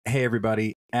Hey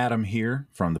everybody, Adam here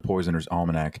from the Poisoner's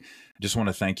Almanac. I just want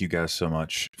to thank you guys so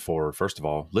much for, first of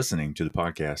all, listening to the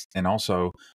podcast, and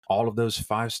also all of those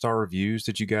 5-star reviews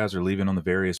that you guys are leaving on the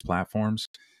various platforms.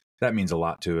 That means a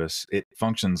lot to us. It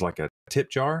functions like a tip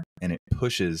jar, and it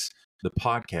pushes the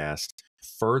podcast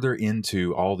further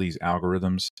into all these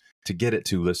algorithms to get it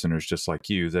to listeners just like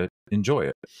you that enjoy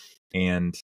it.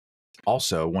 And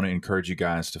also want to encourage you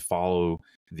guys to follow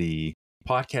the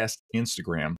podcast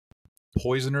Instagram,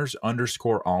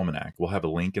 Poisoners_Almanac. We'll have a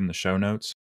link in the show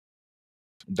notes.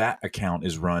 That account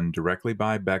is run directly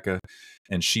by Becca,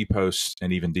 and she posts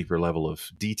an even deeper level of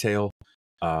detail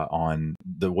on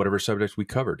the whatever subject we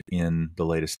covered in the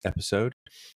latest episode.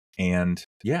 And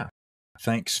yeah,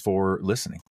 thanks for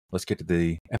listening. Let's get to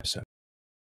the episode.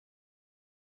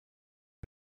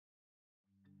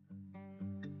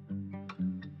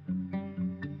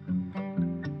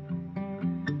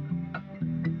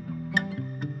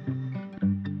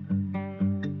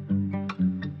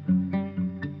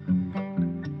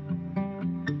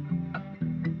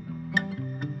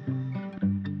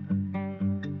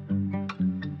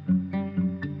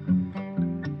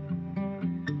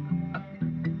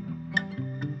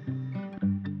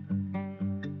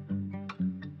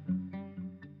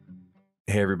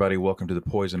 Hey everybody, welcome to the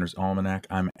Poisoner's Almanac.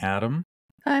 I'm Adam.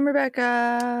 I'm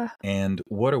Rebecca. And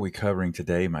what are we covering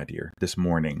today, my dear, this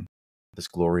morning, this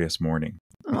glorious morning?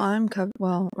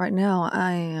 Well, right now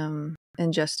I am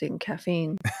ingesting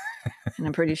caffeine, and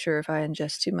I'm pretty sure if I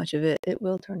ingest too much of it, it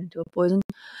will turn into a poison.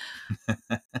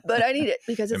 But I need it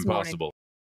because it's impossible.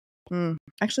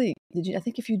 Actually, I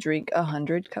think if you drink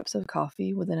 100 cups of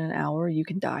coffee within an hour, you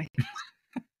can die.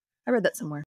 I read that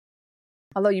somewhere.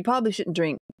 Although you probably shouldn't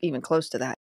drink even close to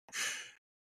that.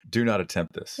 Do not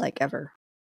attempt this. Like ever.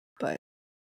 But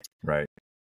right.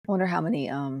 I wonder how many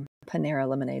Panera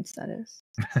lemonades that is.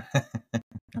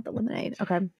 Not the lemonade.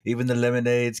 Okay. Even the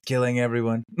lemonade's killing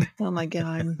everyone. Oh my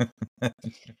God.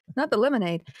 Not the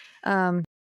lemonade.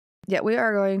 Yeah, we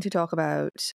are going to talk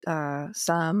about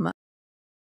some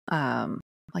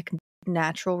like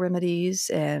natural remedies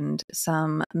and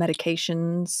some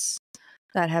medications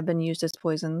that have been used as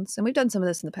poisons. And we've done some of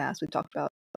this in the past. We've talked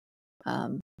about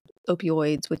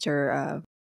opioids, which are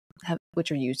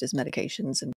used as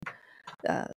medications, and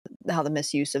how the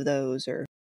misuse of those or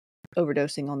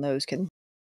overdosing on those can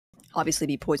obviously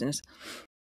be poisonous.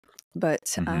 But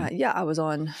yeah, I was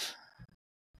on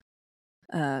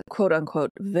quote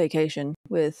unquote vacation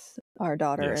with our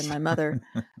daughter and my mother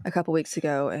a couple weeks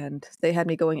ago, and they had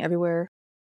me going everywhere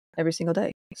every single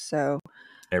day. So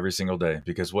every single day,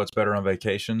 because what's better on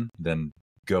vacation than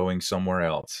going somewhere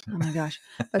else? Oh my gosh.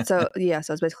 But so I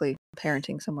was basically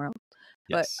parenting somewhere else.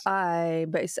 Yes. But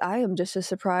I am just as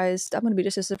surprised. I'm going to be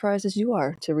just as surprised as you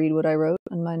are to read what I wrote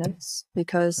in my notes,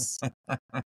 because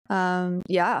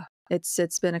yeah,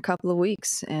 it's been a couple of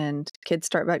weeks and kids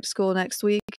start back to school next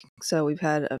week. So we've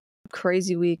had a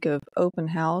crazy week of open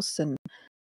house, and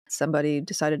somebody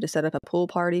decided to set up a pool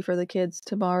party for the kids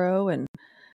tomorrow, and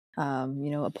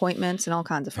appointments and all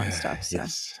kinds of fun stuff. So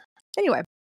yes. Anyway,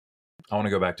 I want to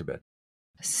go back to bed.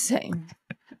 Same.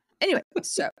 Anyway,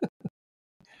 so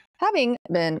having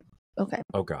been okay.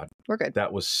 Oh God, we're good.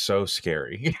 That was so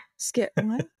scary. Scary.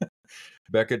 What?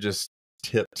 Becca just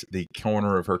tipped the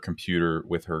corner of her computer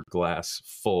with her glass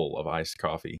full of iced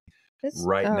coffee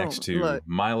next to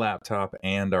my laptop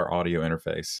and our audio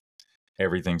interface.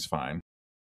 Everything's fine.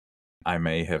 I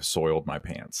may have soiled my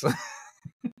pants.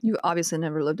 You obviously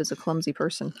never lived as a clumsy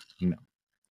person.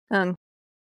 No.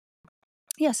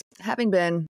 Yes, having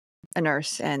been a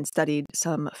nurse and studied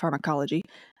some pharmacology,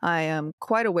 I am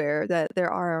quite aware that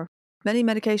there are many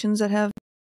medications that have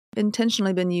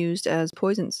intentionally been used as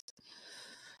poisons.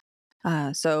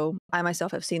 So I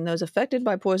myself have seen those affected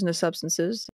by poisonous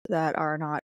substances that are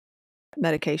not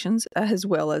medications, as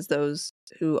well as those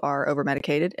who are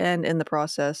over-medicated and in the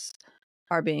process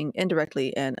are being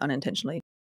indirectly and unintentionally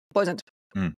poisoned.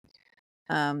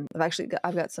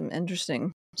 I've got some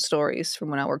interesting stories from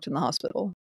when I worked in the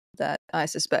hospital that I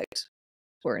suspect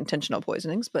were intentional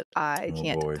poisonings, but I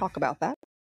can't talk about that.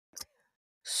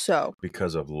 So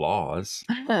because of laws.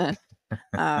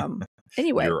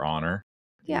 Anyway, Your Honor,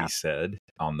 we said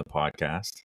on the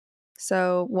podcast.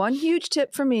 So one huge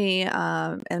tip for me,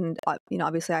 and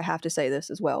obviously I have to say this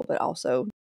as well, but also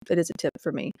it is a tip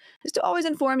for me, is to always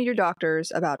inform your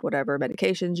doctors about whatever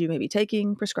medications you may be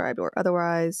taking, prescribed or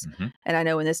otherwise. Mm-hmm. And I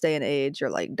know in this day and age, you're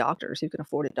like, doctors who can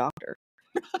afford a doctor.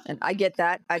 And I get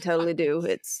that. I totally do.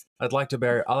 I'd like to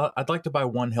buy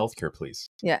one healthcare, please.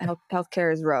 Yeah,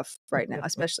 healthcare is rough right now,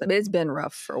 especially. I mean, it's been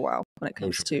rough for a while when it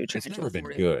comes to. It's never been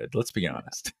good. Let's be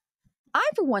honest. I,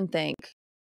 for one, think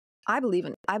I believe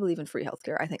in free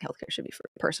healthcare. I think healthcare should be free,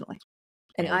 personally.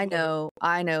 And I know,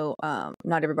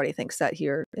 not everybody thinks that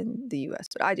here in the U.S.,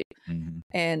 but I do. Mm-hmm.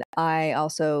 And I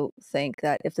also think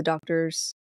that if the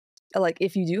doctors, like,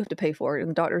 if you do have to pay for it and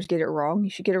the doctors get it wrong, you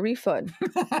should get a refund.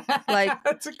 Like,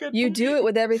 That's a good you point. do it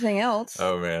with everything else.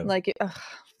 Oh man, like,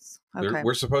 okay,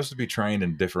 we're supposed to be trained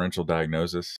in differential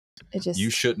diagnosis. You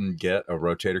shouldn't get a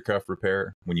rotator cuff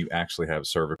repair when you actually have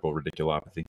cervical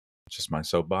radiculopathy. Just my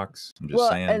soapbox. I'm just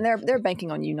saying. And they're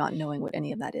banking on you not knowing what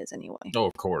any of that is anyway. Oh,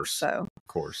 of course. So, of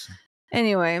course.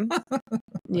 Anyway,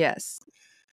 yes.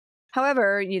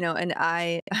 However, and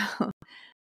a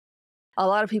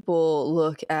lot of people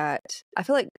look at, I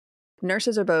feel like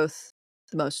nurses are both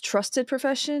the most trusted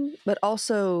profession, but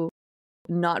also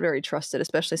not very trusted,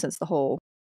 especially since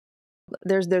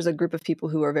there's a group of people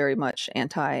who are very much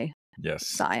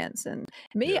anti-science. And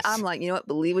me, yes. I'm like, you know what,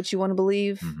 believe what you want to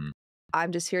believe. Mm-hmm.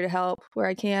 I'm just here to help where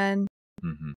I can.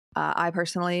 Mm-hmm. I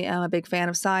personally am a big fan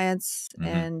of science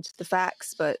and the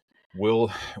facts, but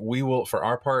we will, for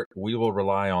our part, we will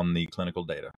rely on the clinical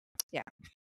data. Yeah.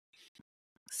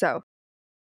 So,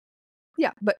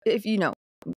 yeah, but if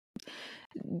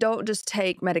don't just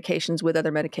take medications with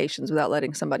other medications without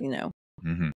letting somebody know.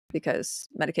 Mm-hmm. Because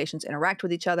medications interact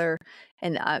with each other,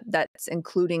 and that's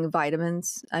including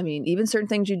vitamins. I mean, even certain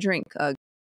things you drink.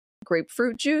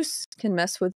 Grapefruit juice can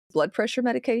mess with blood pressure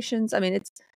medications. I mean,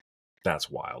 that's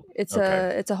wild. It's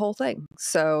a whole thing.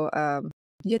 So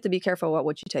you have to be careful about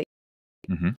what you take.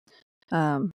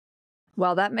 Mm-hmm.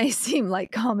 While that may seem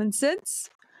like common sense,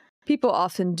 people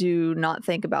often do not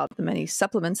think about the many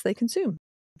supplements they consume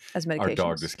as medications. Our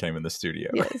dog just came in the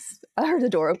studio. Yes. I heard the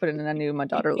door open and I knew my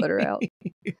daughter let her out.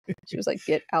 She was like,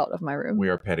 get out of my room. We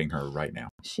are petting her right now.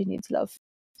 She needs love.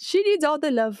 She needs all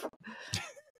the love.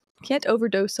 Can't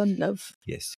overdose on love.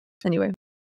 Yes. Anyway.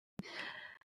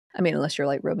 I mean, unless you're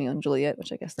like Romeo and Juliet,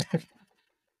 which I guess.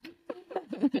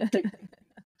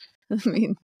 I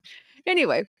mean,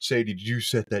 anyway. Sadie, did you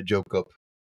set that joke up?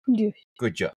 Yeah.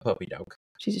 Good job, puppy dog.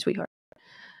 She's a sweetheart.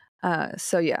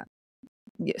 So yeah,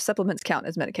 supplements count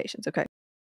as medications. Okay.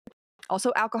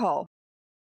 Also, alcohol.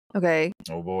 Okay.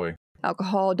 Oh boy.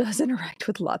 Alcohol does interact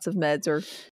with lots of meds or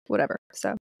whatever.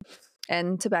 So,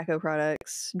 and tobacco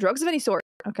products, drugs of any sort.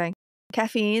 Okay.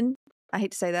 Caffeine. I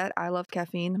hate to say that. I love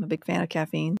caffeine. I'm a big fan of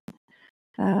caffeine.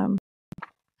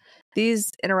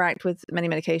 These interact with many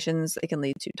medications. They can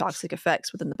lead to toxic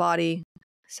effects within the body.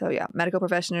 So yeah, medical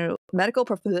professionals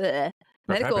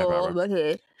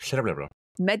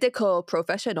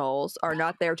are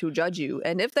not there to judge you.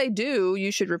 And if they do,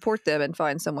 you should report them and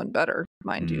find someone better,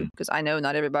 mind you. Because I know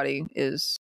not everybody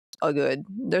is a good.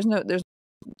 There's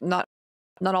not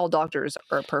all doctors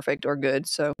are perfect or good.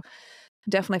 So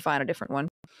definitely find a different one.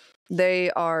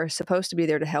 They are supposed to be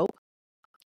there to help.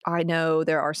 I know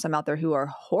there are some out there who are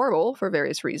horrible for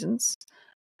various reasons,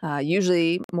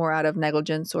 usually more out of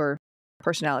negligence or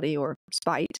personality or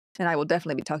spite. And I will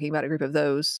definitely be talking about a group of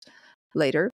those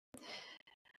later.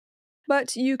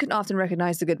 But you can often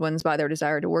recognize the good ones by their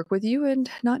desire to work with you and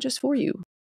not just for you.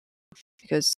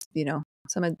 Because,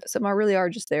 some really are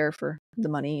just there for the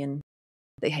money and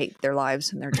they hate their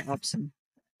lives and their jobs. And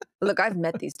look, I've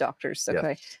met these doctors. Okay.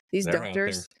 Yeah, these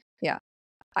doctors. Yeah.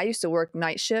 I used to work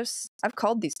night shifts. I've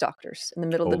called these doctors in the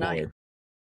middle of the night.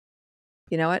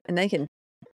 You know what? And they can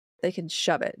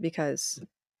shove it because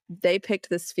they picked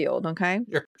this field. Okay.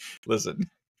 Listen,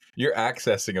 you're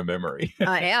accessing a memory.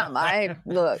 I am.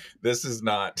 Look. This is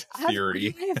not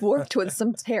theory. I've worked with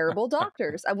some terrible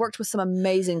doctors. I've worked with some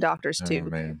amazing doctors too. Oh,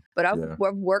 man. But I've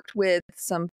worked with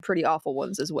some pretty awful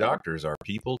ones as well. Doctors are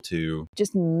people too.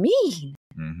 Just mean.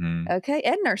 Mm-hmm. Okay.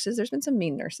 And nurses. There's been some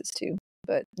mean nurses too.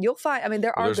 But you'll find,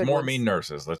 there's more ones. mean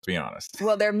nurses, let's be honest.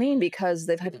 Well, they're mean because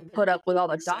they've had to put up with all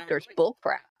the doctors' bull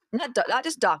crap. Not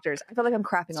just doctors. I feel like I'm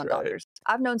crapping on doctors.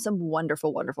 I've known some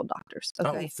wonderful, wonderful doctors.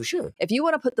 Okay? Oh, for sure. If you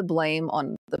want to put the blame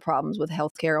on the problems with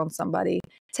healthcare on somebody,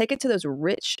 take it to those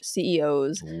rich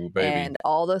CEOs and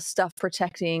all the stuff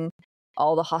protecting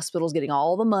all the hospitals getting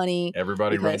all the money.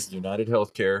 Everybody runs United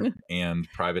Healthcare and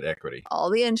private equity.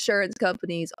 All the insurance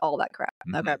companies, all that crap.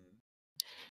 Okay.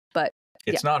 But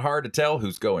it's not hard to tell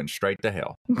who's going straight to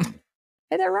hell.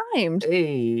 Hey, that rhymed.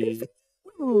 Hey.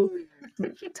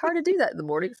 It's hard to do that in the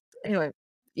mornings. Anyway,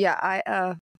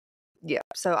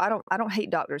 so I don't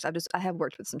hate doctors. I have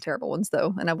worked with some terrible ones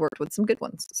though, and I've worked with some good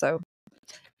ones. So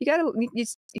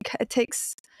it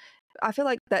takes, I feel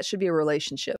like that should be a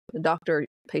relationship. The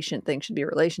doctor-patient thing should be a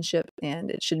relationship, and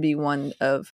it should be one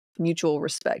of mutual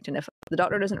respect. And if the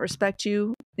doctor doesn't respect you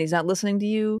and he's not listening to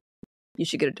you, you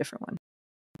should get a different one.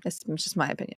 That's just my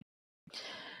opinion.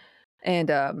 And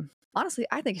honestly,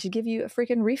 I think I should give you a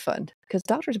freaking refund because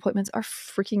doctor's appointments are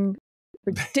freaking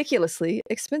ridiculously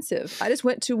expensive. I just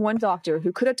went to one doctor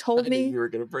who could have told me you were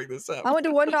going to bring this up. I went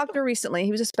to one doctor recently.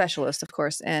 He was a specialist, of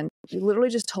course, and he literally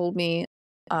just told me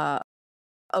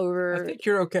over I think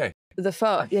you're okay. the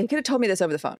phone. Yeah, he could have told me this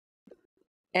over the phone.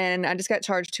 And I just got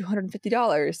charged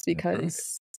 $250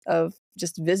 because of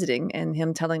just visiting and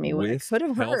him telling me what I could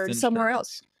have heard somewhere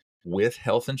else. With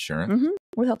health insurance. Mm-hmm.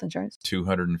 With health insurance.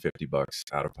 $250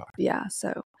 out of pocket. Yeah,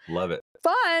 so. Love it.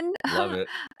 Fun. Love it.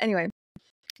 Anyway,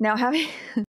 now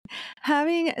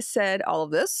having said all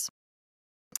of this,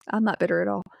 I'm not bitter at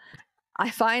all. I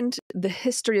find the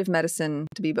history of medicine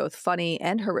to be both funny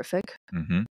and horrific.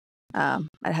 Mm-hmm.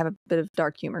 I have a bit of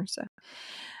dark humor. So,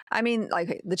 I mean,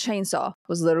 like the chainsaw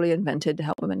was literally invented to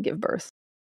help women give birth.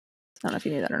 I don't know if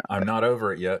you knew that or not. I'm not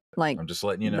over it yet. Like, I'm just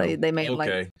letting you know. They made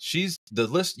okay. She's the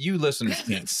list. You listeners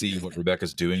can't see what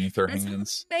Rebecca's doing with her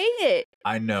hands. Made it.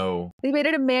 I know. They made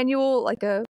it a manual, like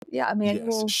a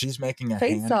manual. Yes, she's making a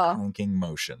hand cranking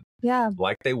motion. Yeah,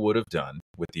 like they would have done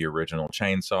with the original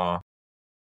chainsaw.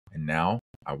 And now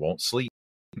I won't sleep.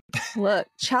 Look,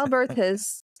 childbirth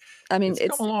has. I mean,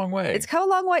 it's come a long way. It's come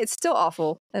a long way. It's still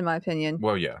awful, in my opinion.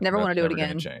 Well, yeah. Never want to do it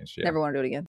again. Change. Yeah. Never want to do it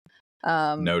again.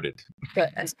 Noted.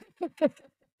 But that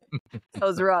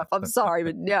was rough. I'm sorry,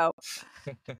 but no.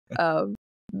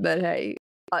 But hey,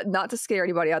 not to scare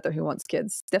anybody out there who wants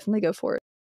kids, definitely go for it.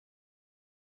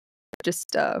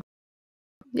 Just,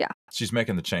 yeah. She's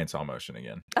making the chainsaw motion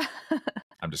again.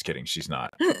 I'm just kidding. She's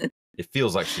not. It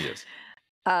feels like she is.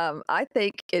 I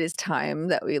think it is time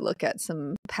that we look at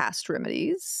some past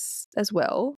remedies as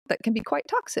well that can be quite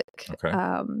toxic. Okay.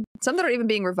 Some that are even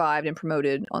being revived and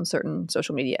promoted on certain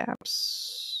social media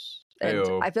apps. And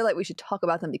Ayo. I feel like we should talk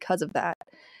about them because of that.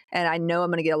 And I know I'm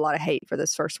going to get a lot of hate for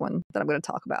this first one that I'm going to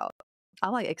talk about.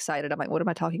 I'm like excited. I'm like, what am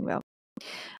I talking about?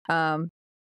 And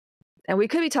we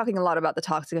could be talking a lot about the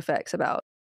toxic effects about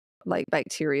like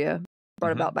bacteria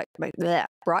brought about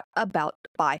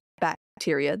by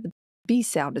bacteria. The B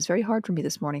sound is very hard for me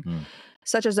this morning.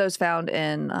 Such as those found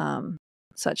in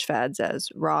such fads as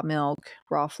raw milk,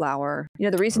 raw flour. You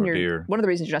know, the reason one of the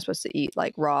reasons you're not supposed to eat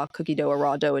like raw cookie dough or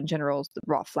raw dough in general is the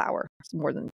raw flour. It's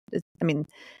more than, I mean,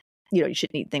 you know, you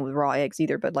shouldn't eat things with raw eggs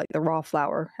either, but like the raw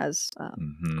flour has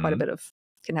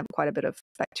can have quite a bit of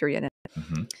bacteria in it.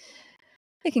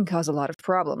 It can cause a lot of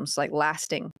problems, like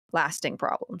lasting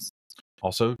problems.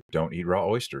 Also, don't eat raw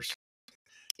oysters.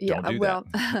 Yeah, well,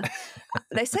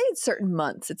 they say in certain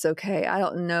months it's okay. I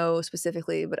don't know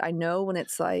specifically, but I know when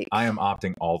it's like... I am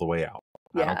opting all the way out.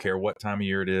 Yeah. I don't care what time of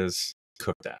year it is.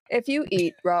 Cook that. If you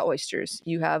eat raw oysters,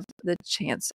 you have the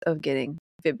chance of getting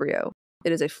Vibrio.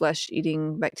 It is a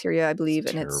flesh-eating bacteria, I believe,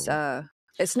 and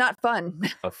it's not fun.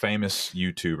 A famous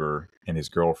YouTuber and his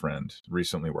girlfriend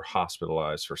recently were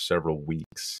hospitalized for several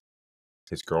weeks.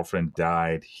 His girlfriend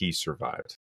died. He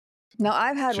survived. Now,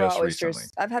 I've had raw oysters. Recently.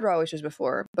 I've had raw oysters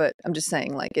before, but I'm just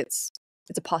saying, like, it's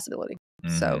a possibility.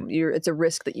 So it's a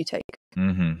risk that you take.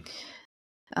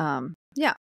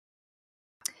 Yeah.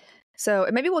 So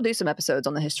maybe we'll do some episodes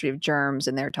on the history of germs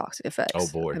and their toxic effects. Oh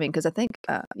boy. I mean, because I think,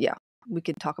 we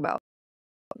could talk about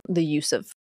the use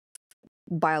of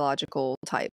biological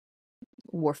type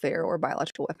warfare or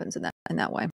biological weapons in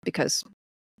that way, because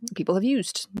people have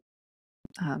used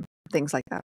things like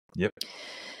that. Yep.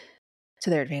 To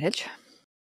their advantage.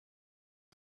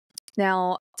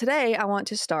 Now, today I want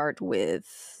to start with,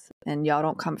 and y'all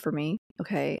don't come for me,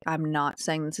 okay? I'm not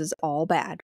saying this is all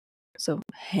bad. So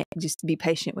just be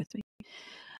patient with me.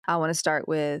 I want to start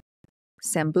with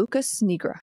Sambucus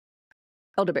nigra,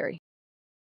 elderberry.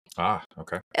 Ah,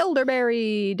 okay.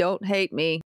 Elderberry, don't hate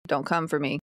me. Don't come for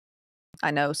me. I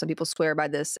know some people swear by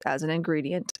this as an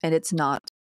ingredient, and it's not.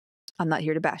 I'm not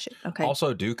here to bash it. Okay.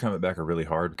 Also, do come it back really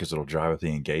hard because it'll drive up the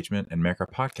engagement and make our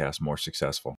podcast more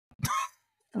successful.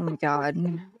 Oh my God.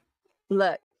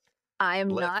 Look,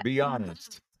 Let's be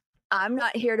honest. I'm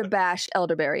not here to bash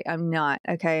elderberry. I'm not.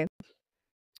 Okay.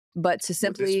 But to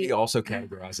simply. Would this be also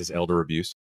categorized as elder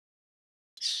abuse?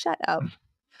 Shut up.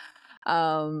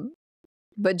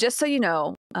 But just so you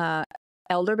know,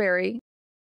 elderberry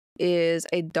is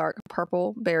a dark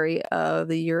purple berry of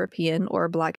the European or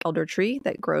black elder tree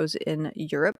that grows in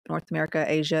Europe, North America,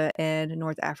 Asia, and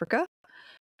North Africa.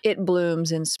 It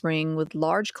blooms in spring with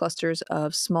large clusters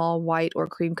of small white or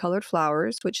cream-colored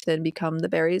flowers, which then become the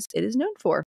berries it is known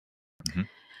for.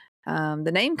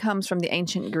 The name comes from the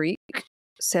ancient Greek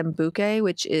sambuke,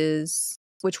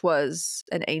 which was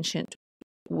an ancient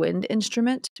wind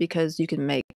instrument, because you can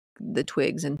make the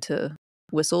twigs into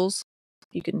whistles.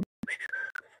 You can...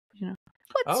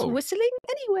 what's whistling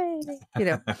anyway?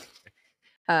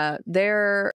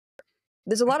 Their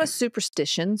there's a lot of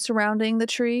superstition surrounding the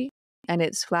tree and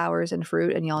its flowers and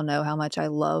fruit. And y'all know how much I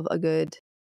love a good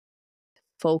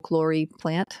folklore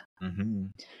plant. Mm-hmm.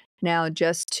 Now,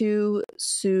 just to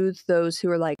soothe those who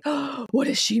are like, oh, what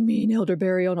does she mean,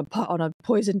 elderberry on a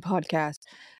poison podcast?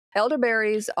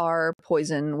 Elderberries are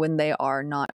poison when they are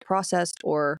not processed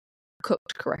or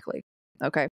cooked correctly.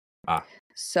 Okay.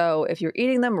 So if you're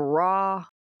eating them raw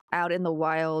out in the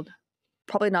wild,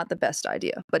 probably not the best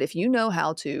idea. But if you know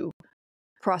how to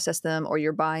process them, or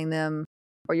you're buying them,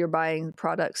 or you're buying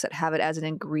products that have it as an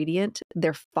ingredient,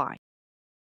 they're fine.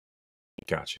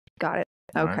 Gotcha. Got it.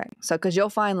 All Okay. right. So, because you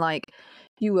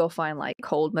will find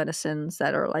cold medicines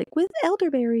that are like with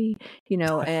elderberry,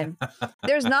 and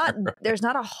there's not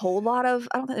a whole lot of,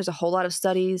 I don't think there's a whole lot of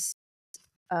studies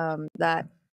that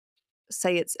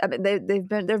say it's, I mean,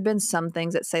 there've been some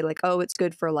things that say like, oh, it's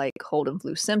good for like cold and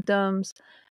flu symptoms,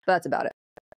 but that's about it.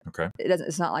 Okay.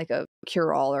 It's not like a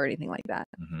cure all or anything like that,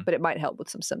 Mm-hmm. but it might help with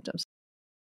some symptoms.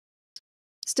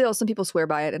 Still, some people swear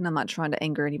by it, and I'm not trying to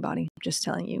anger anybody. I'm just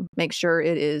telling you, make sure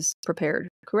it is prepared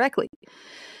correctly.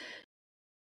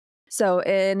 So,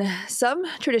 in some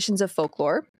traditions of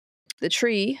folklore,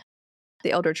 the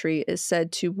elder tree, is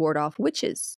said to ward off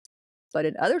witches. But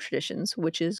in other traditions,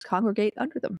 witches congregate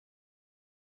under them.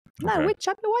 I'm not a witch,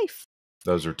 I'm your wife.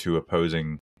 Those are two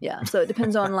opposing. Yeah, so it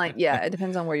depends on it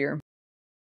depends on where you're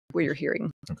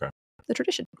hearing the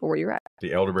tradition or where you're at.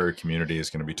 The elderberry community is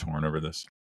going to be torn over this.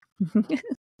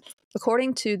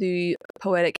 According to the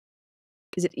poetic,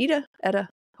 is it Edda?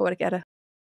 Poetic Edda?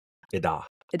 Edda.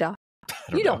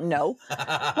 You don't know.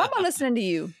 Why am I listening to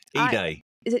you? Edda.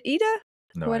 Is it Edda?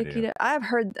 No Poetic idea.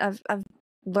 Edda. I've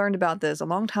learned about this a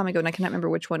long time ago, and I cannot remember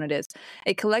which one it is.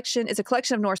 It's a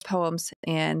collection of Norse poems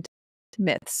and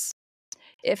myths.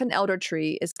 If an elder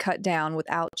tree is cut down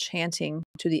without chanting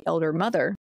to the elder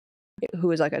mother,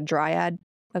 who is like a dryad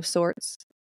of sorts,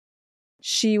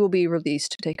 she will be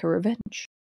released to take her revenge.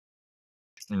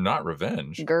 Not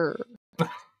revenge. Grr.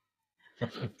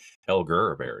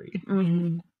 Elderberry.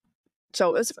 Mm-hmm.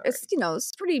 So it's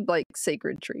pretty like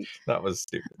sacred tree. That was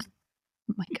stupid.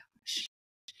 Oh my gosh.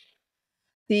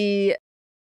 They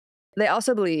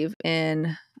also believe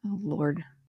in, oh Lord,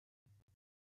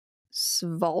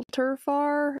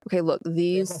 Svalterfar. Okay,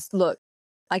 look,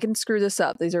 I can screw this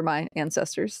up. These are my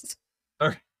ancestors.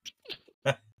 Okay.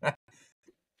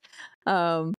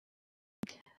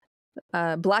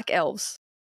 Black elves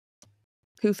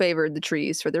who favored the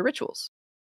trees for their rituals.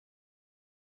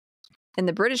 In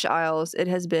the British Isles, it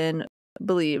has been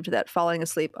believed that falling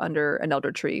asleep under an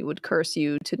elder tree would curse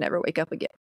you to never wake up again.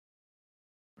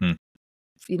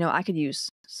 I could use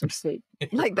some sleep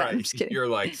like that. Right. I'm just kidding. You're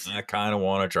like, I kind of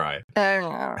want to try it.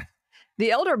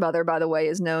 The elder mother, by the way,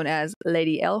 is known as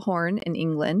Lady Elhorn in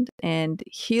England and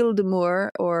Hildemur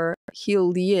or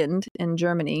Hildind in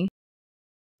Germany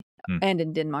and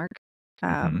in Denmark.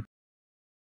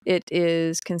 It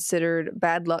is considered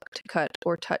bad luck to cut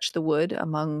or touch the wood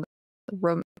among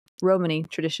Romani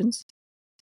traditions,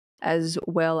 as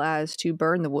well as to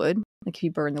burn the wood. Like if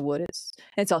you burn the wood,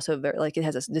 it's also very like it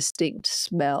has a distinct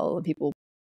smell, and people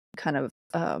kind of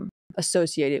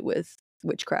associate it with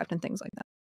witchcraft and things like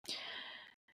that.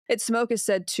 Its smoke is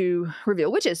said to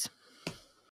reveal witches.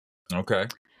 Okay.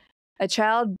 A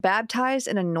child baptized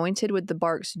and anointed with the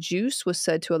bark's juice was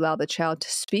said to allow the child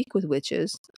to speak with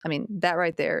witches. I mean, that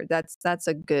right there, that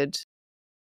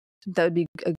would be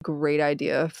a great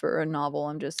idea for a novel.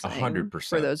 I'm just saying. 100%.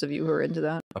 For those of you who are into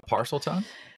that. A parcel tongue?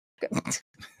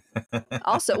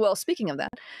 Also, well, speaking of that,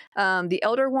 the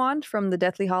Elder Wand from the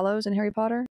Deathly Hallows in Harry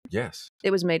Potter. Yes.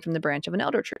 It was made from the branch of an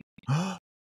elder tree.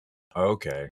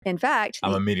 Okay. In fact,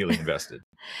 I'm immediately invested.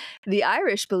 The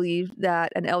Irish believed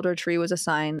that an elder tree was a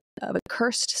sign of a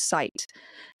cursed sight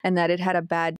and that it had a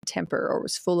bad temper or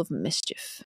was full of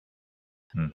mischief.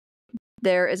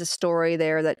 There is a story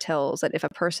there that tells that if a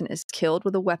person is killed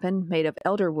with a weapon made of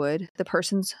elder wood, the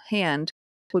person's hand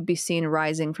would be seen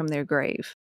rising from their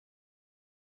grave.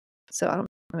 So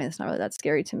it's not really that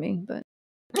scary to me, but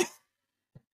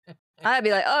I'd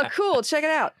be like, oh, cool, check it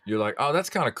out. You're like, oh, that's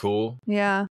kind of cool.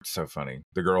 Yeah. So funny.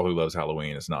 The girl who loves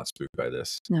Halloween is not spooked by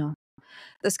this. No.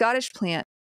 The Scottish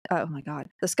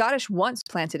once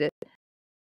planted it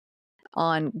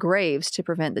on graves to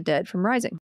prevent the dead from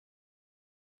rising.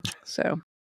 So,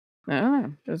 I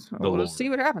don't know. We'll see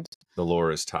what happens. The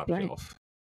lore is top shelf.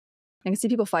 I can see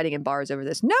people fighting in bars over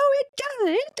this. No, it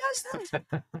doesn't. It does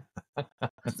not.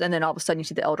 And then all of a sudden you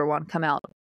see the Elder Wand come out.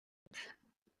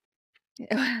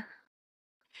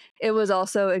 It was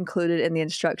also included in the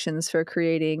instructions for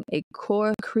creating a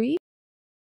corcree.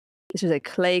 This was a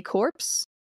clay corpse,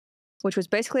 which was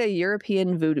basically a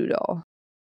European voodoo doll.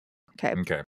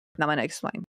 Okay. Now I'm going to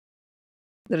explain.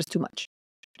 There's too much.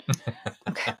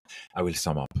 Okay. I will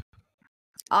sum up.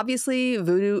 Obviously,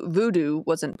 voodoo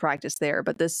wasn't practiced there,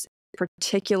 but this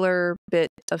particular bit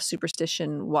of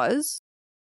superstition was.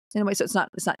 Anyway, so it's not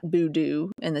voodoo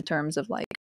in the terms of like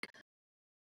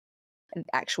an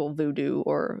actual voodoo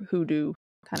or hoodoo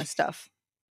kind of stuff.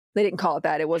 They didn't call it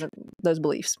that. It wasn't those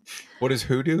beliefs. What is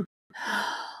hoodoo?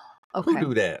 Okay. Who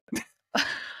do that?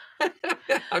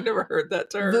 I've never heard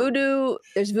that term. Voodoo,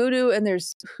 there's voodoo and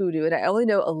there's hoodoo, and I only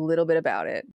know a little bit about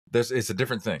it. It's a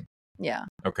different thing. Yeah.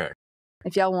 Okay.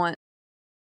 If y'all want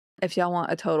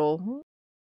a total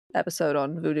episode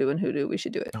on voodoo and hoodoo, we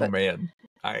should do it. Oh man.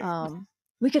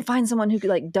 We could find someone who could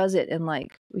like does it and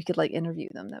like we could like interview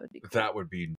them. That would be cool.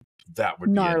 That would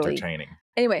Gnarly. be entertaining.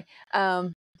 Anyway,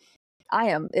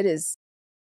 it is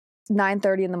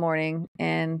 9:30 in the morning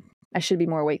and I should be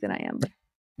more awake than I am, but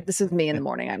this is me in the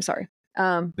morning. I'm sorry.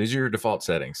 These are your default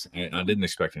settings. I didn't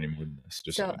expect any more than this.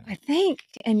 So I think,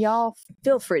 and y'all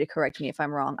feel free to correct me if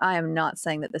I'm wrong. I am not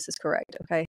saying that this is correct.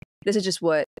 Okay. This is just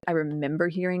what I remember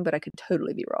hearing, but I could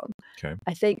totally be wrong. Okay.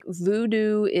 I think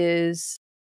voodoo is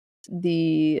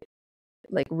the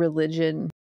like religion,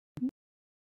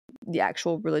 the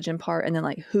actual religion part, and then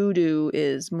like hoodoo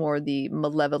is more the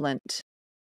malevolent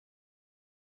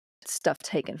stuff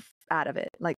taken out of it.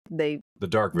 Like the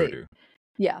dark voodoo.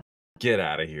 Yeah. Get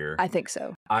out of here. I think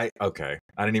so. Okay.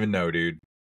 I didn't even know, dude.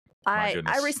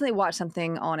 I recently watched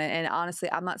something on it, and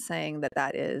honestly, I'm not saying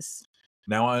that is.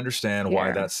 Now I understand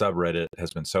why that subreddit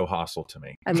has been so hostile to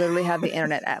me. I literally have the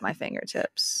internet at my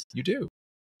fingertips. You do.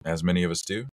 As many of us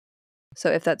do.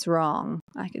 So if that's wrong,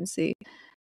 I can see.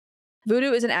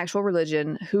 Voodoo is an actual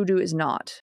religion. Hoodoo is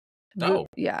not.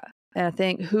 Yeah. And I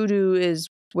think hoodoo is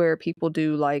where people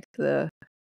do like the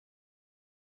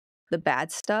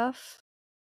bad stuff.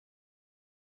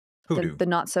 Hoodoo. The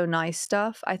not so nice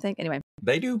stuff, I think. Anyway.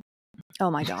 They do? Oh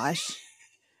my gosh.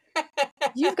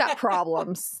 You've got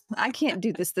problems. I can't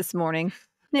do this morning.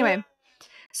 Anyway.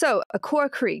 So, a core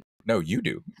creek. No, you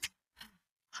do.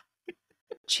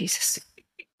 Jesus.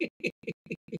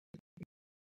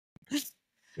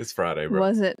 It's Friday, bro.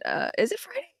 Was it? Is it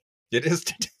Friday? It is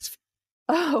today.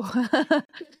 Oh.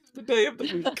 It's the day of the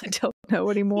week. I don't know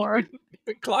anymore.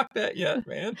 Clock that yet,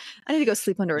 man. I need to go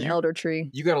sleep under an elder tree.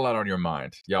 You got a lot on your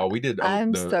mind. Y'all, we did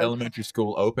elementary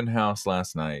school open house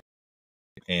last night.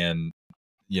 And,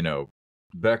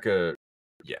 Becca,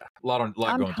 a lot going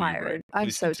through your brain. I'm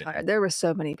so tired. There were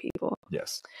so many people.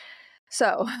 Yes.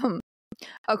 So,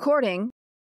 according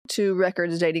to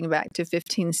records dating back to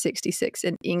 1566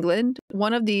 in England,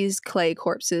 one of these clay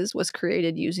corpses was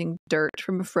created using dirt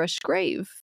from a fresh grave,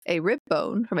 a rib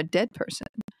bone from a dead person,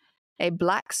 a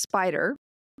black spider.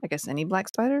 I guess any black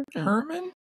spider?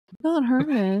 Herman? Not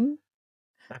Herman.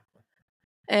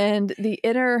 And the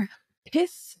inner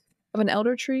pith of an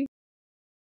elder tree.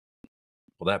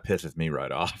 Well, that pisses me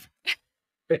right off.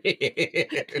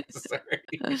 Sorry.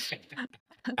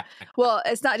 Well,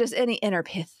 it's not just any inner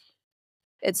pith.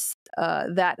 It's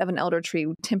that of an elder tree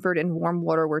tempered in warm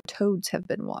water where toads have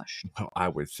been washed. Well, I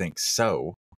would think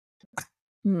so.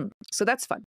 So that's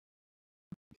fun.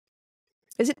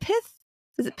 Is it pith?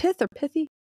 Is it pith or pithy?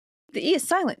 The E is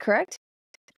silent, correct?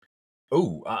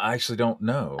 Oh, I actually don't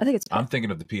know. I think it's pith. I'm thinking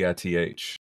of the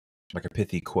PITH, like a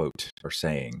pithy quote or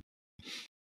saying.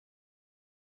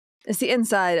 It's the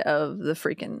inside of the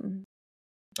freaking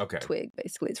twig,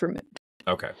 basically. It's removed.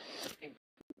 Okay.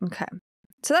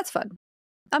 So that's fun.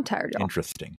 I'm tired, y'all.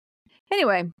 Interesting.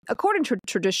 Anyway, according to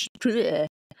tradition,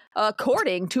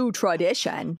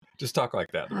 just talk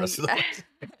like that the rest of the day.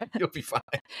 You'll be fine.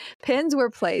 Pins were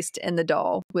placed in the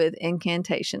doll with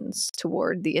incantations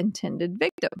toward the intended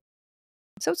victim.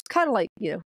 So it's kind of like,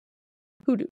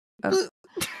 hoodoo.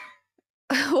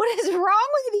 What is wrong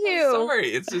with you? I'm sorry,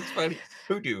 it's just funny.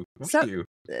 Hoodoo.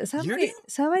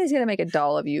 Somebody's gonna make a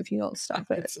doll of you if you don't stop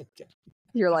it. It's okay.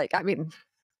 You're like,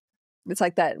 it's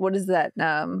like that. What is that?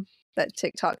 That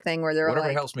TikTok thing where they're whatever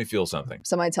like, helps me feel something.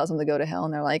 Somebody tells them to go to hell,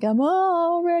 and they're like, I'm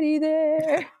already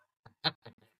there.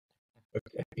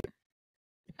 Okay.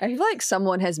 I feel like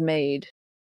someone has made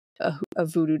a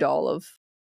voodoo doll of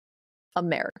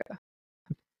America,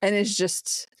 and it's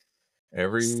just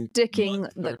every sticking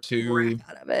the crap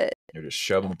out of it. You're just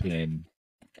shoving a pin.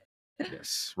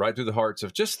 Yes, right through the hearts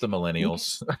of just the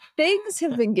millennials. Things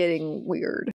have been getting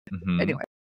weird. Anyway.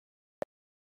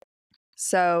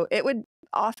 So it would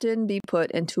often be put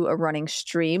into a running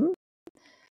stream.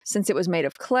 Since it was made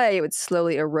of clay, it would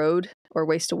slowly erode or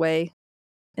waste away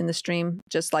in the stream,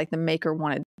 just like the maker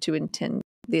wanted the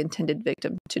intended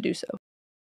victim to do so.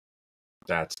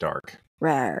 That's dark.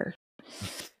 Rare.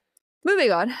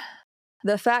 Moving on.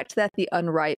 The fact that the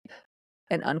unripe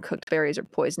and uncooked berries are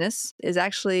poisonous is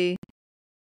actually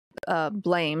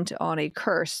blamed on a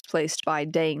curse placed by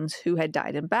Danes who had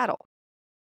died in battle.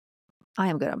 I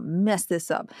am going to mess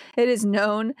this up. It is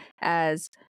known as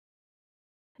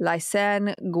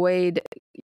Lysan Gwaed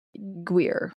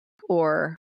Gwir,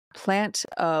 or plant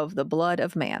of the blood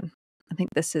of man. I think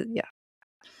this is, yeah.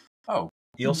 Oh,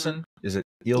 Ilsen? Mm-hmm. Is it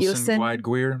Ilsen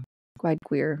Gwaed Gwaed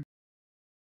Gwir.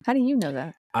 How do you know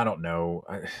that? I don't know.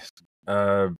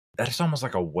 It's almost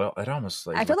like a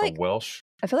I feel like a Welsh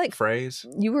I feel like phrase.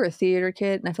 You were a theater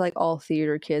kid, and I feel like all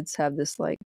theater kids have this,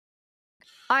 like,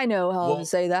 I know how to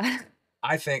say that.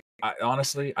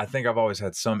 Honestly, I think I've always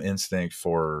had some instinct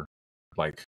for,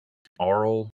 like,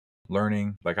 oral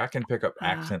learning. Like, I can pick up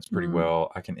accents pretty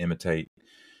well. I can imitate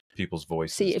people's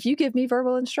voices. See, if you give me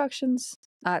verbal instructions,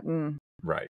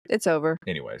 right, it's over.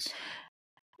 Anyway,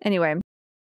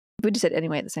 we just said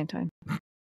anyway at the same time.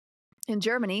 In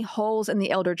Germany, holes in the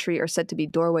elder tree are said to be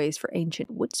doorways for ancient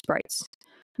wood sprites,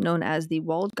 known as the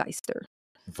Waldgeister.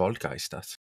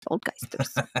 Waldgeisters.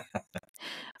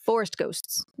 Forest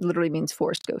ghosts, literally means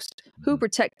forest ghost, who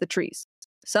protect the trees.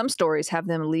 Some stories have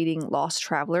them leading lost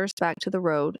travelers back to the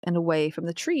road and away from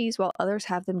the trees, while others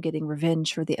have them getting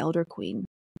revenge for the Elder Queen.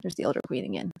 There's the Elder Queen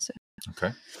again. So.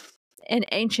 Okay. In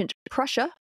ancient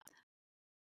Prussia,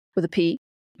 with a P,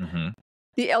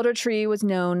 the elder tree was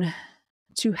known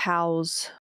to house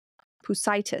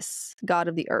Pusitis, god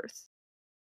of the earth.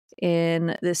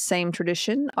 In this same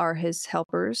tradition are his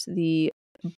helpers, the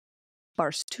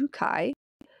Barstukai,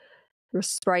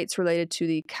 sprites related to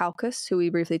the Caucus, who we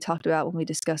briefly talked about when we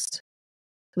discussed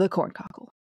the corncockle.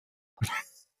 Do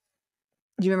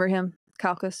you remember him?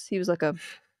 Caucus? He was like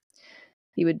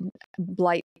he would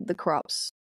blight the crops,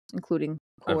 including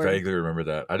corn. I vaguely remember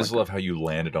that. I just love how you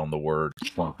landed on the word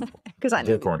because I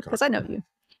know you.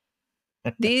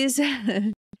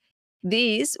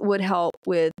 These would help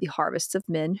with the harvests of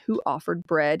men who offered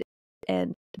bread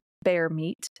and bear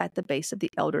meat at the base of the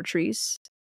elder trees.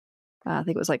 I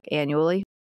think it was like annually.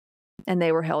 And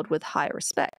they were held with high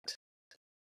respect.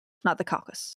 Not the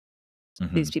Caucus.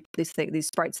 These people, these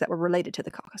sprites that were related to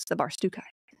the Caucus, the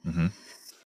Barstukai.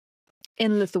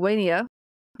 In Lithuania,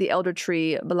 the elder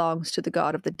tree belongs to the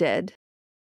god of the dead,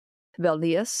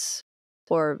 Velnius,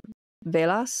 or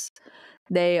Velas.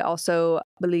 They also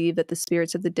believe that the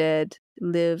spirits of the dead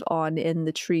live on in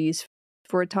the trees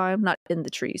for a time. Not in the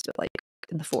trees, but like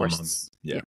in the forests.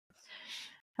 Yeah.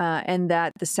 And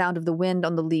that the sound of the wind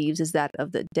on the leaves is that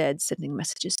of the dead sending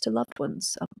messages to loved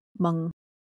ones among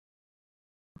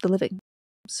the living.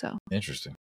 So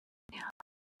interesting. Yeah.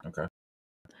 Okay.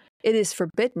 It is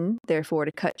forbidden, therefore,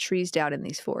 to cut trees down in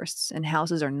these forests, and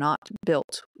houses are not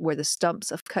built where the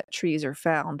stumps of cut trees are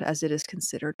found, as it is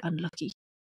considered unlucky.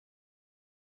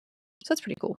 So that's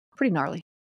pretty cool. Pretty gnarly.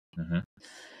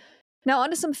 Now,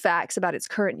 on to some facts about its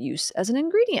current use as an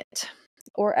ingredient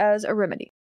or as a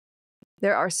remedy.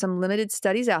 There are some limited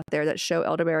studies out there that show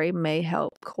elderberry may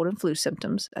help cold and flu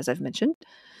symptoms, as I've mentioned.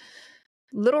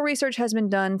 Little research has been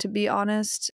done, to be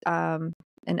honest,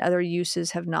 and other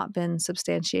uses have not been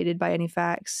substantiated by any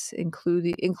facts,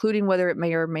 including whether it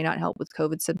may or may not help with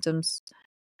COVID symptoms.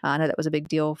 I know that was a big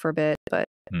deal for a bit, but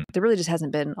there really just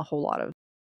hasn't been a whole lot of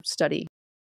study,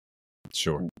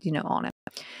 on it.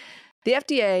 The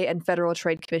FDA and Federal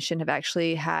Trade Commission have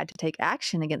actually had to take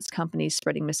action against companies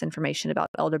spreading misinformation about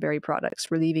elderberry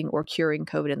products relieving or curing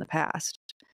COVID in the past.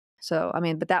 So, I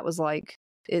mean, but that was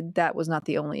that was not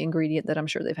the only ingredient that I'm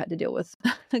sure they've had to deal with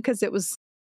because there was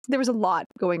a lot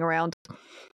going around.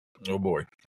 Oh boy.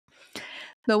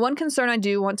 The one concern I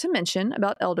do want to mention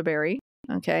about elderberry,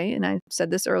 okay, and I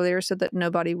said this earlier so that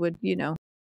nobody would,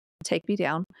 take me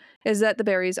down, is that the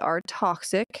berries are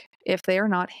toxic if they are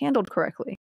not handled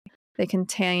correctly. They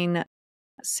contain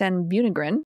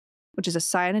sanbunigrin, which is a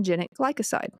cyanogenic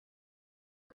glycoside.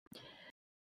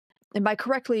 And by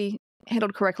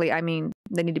handled correctly, I mean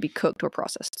they need to be cooked or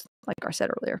processed, like I said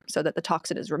earlier, so that the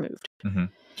toxin is removed.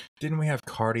 Didn't we have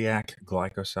cardiac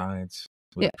glycosides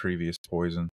with a previous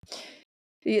poison?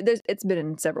 Yeah, it's been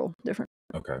in several different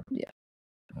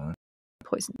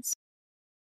poisons.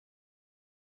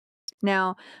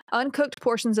 Now, uncooked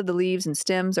portions of the leaves and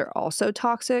stems are also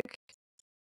toxic,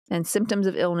 and symptoms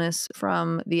of illness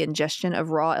from the ingestion of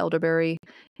raw elderberry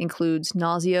includes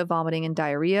nausea, vomiting, and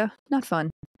diarrhea. Not fun.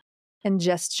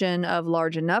 Ingestion of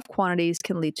large enough quantities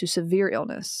can lead to severe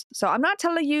illness. So I'm not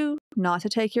telling you not to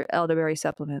take your elderberry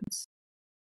supplements,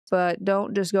 but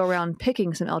don't just go around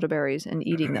picking some elderberries and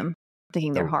eating them,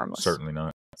 thinking they're harmless. Certainly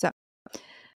not. So,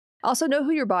 also know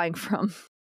who you're buying from.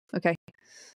 Okay.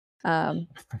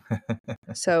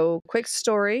 So, quick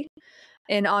story.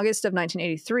 In August of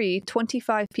 1983,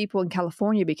 25 people in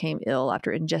California became ill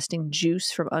after ingesting juice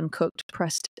from uncooked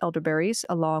pressed elderberries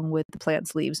along with the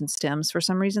plant's leaves and stems. For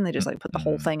some reason, they just like put the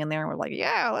whole thing in there and were like,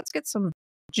 yeah, let's get some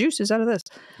juices out of this.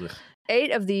 Ugh.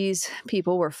 8 of these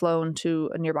people were flown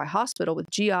to a nearby hospital with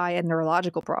GI and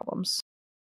neurological problems,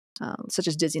 such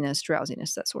as dizziness,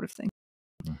 drowsiness, that sort of thing.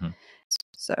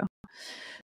 So,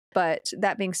 but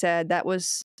that being said, that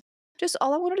was just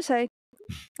all I wanted to say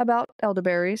about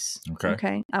elderberries.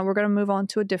 Okay. We're going to move on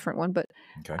to a different one, but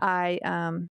I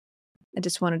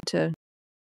just wanted to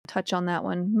touch on that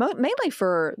one, mainly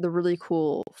for the really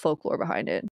cool folklore behind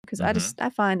it, because I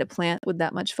find a plant with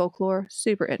that much folklore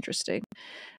super interesting.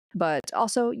 But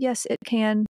also, yes, it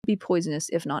can be poisonous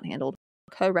if not handled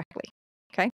correctly.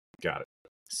 Okay? Got it.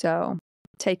 So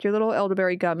take your little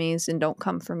elderberry gummies and don't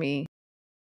come for me,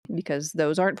 because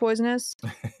those aren't poisonous,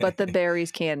 but the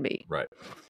berries can be. Right.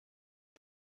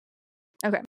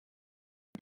 Okay.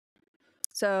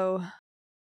 So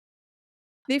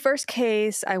the first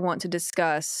case I want to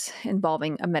discuss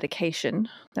involving a medication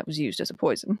that was used as a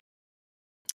poison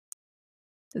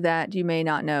that you may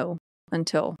not know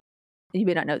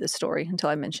this story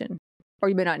until I mention, or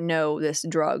you may not know this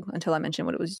drug until I mention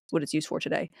what it's used for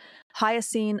today.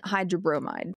 Hyoscine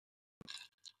hydrobromide.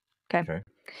 Okay. It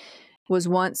was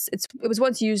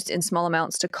once used in small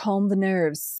amounts to calm the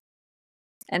nerves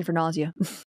and for nausea.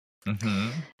 It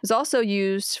was also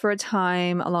used for a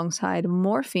time alongside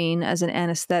morphine as an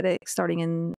anesthetic starting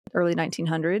in early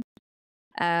 1900,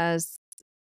 as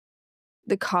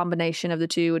the combination of the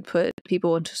two would put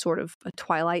people into sort of a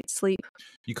twilight sleep.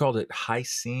 You called it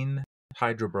hyoscine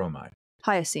hydrobromide.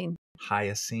 Hyoscine.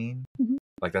 Hyoscine?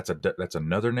 Like that's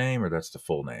another name, or that's the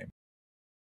full name?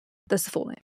 That's the full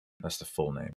name. That's the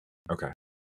full name. Okay.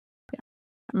 Yeah.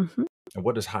 And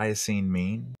what does hyoscine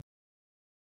mean?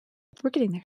 We're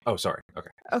getting there. Oh, sorry.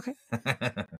 Okay.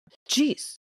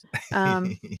 Jeez.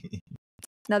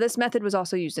 Now, this method was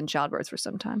also used in childbirth for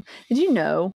some time. Did you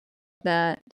know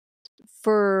that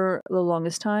for the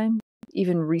longest time,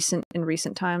 even in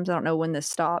recent times, I don't know when this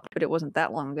stopped, but it wasn't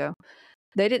that long ago,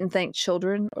 they didn't think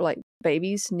children or like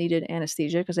babies needed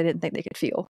anesthesia because they didn't think they could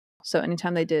feel. So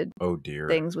anytime they did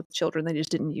things with children, they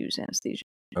just didn't use anesthesia.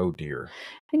 Oh, dear.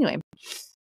 Anyway.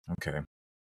 Okay.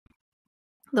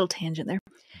 Little tangent there.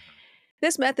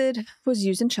 This method was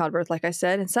used in childbirth, like I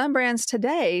said, and some brands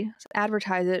today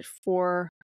advertise it for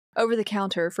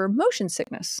over-the-counter for motion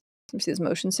sickness. Let me see this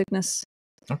motion sickness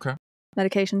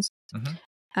medications.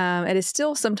 It is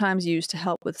still sometimes used to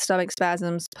help with stomach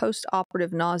spasms,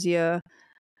 post-operative nausea,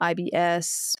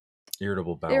 IBS.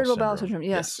 Irritable bowel syndrome.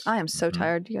 Yes. I am so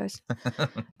tired, you guys.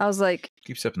 I was like...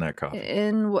 Keep sipping that coffee.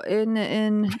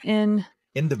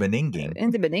 In the beninging. In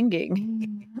the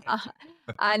beninging.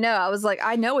 I know. I was like,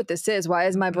 I know what this is. Why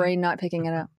is my brain not picking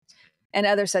it up? And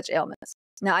other such ailments.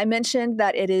 Now, I mentioned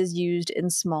that it is used in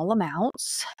small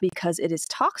amounts because it is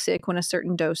toxic when a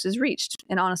certain dose is reached.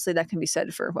 And honestly, that can be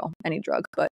said for, well, any drug.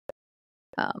 But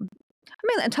I'm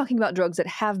talking about drugs that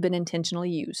have been intentionally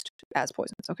used as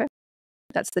poisons, okay?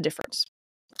 That's the difference.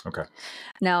 Okay.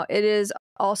 Now, it is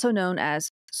also known as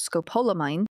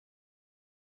scopolamine.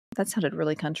 That sounded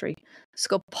really country.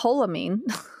 Scopolamine.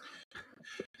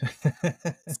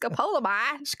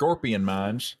 Scopolamine. Scorpion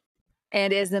mines.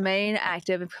 And is the main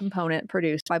active component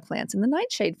produced by plants in the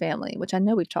nightshade family, which I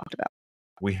know we've talked about.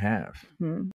 We have.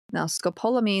 Now,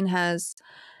 scopolamine has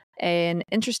an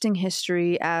interesting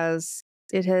history, as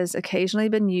it has occasionally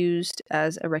been used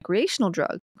as a recreational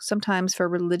drug, sometimes for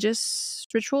religious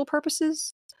ritual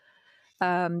purposes.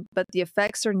 But the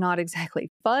effects are not exactly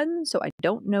fun, so I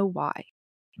don't know why.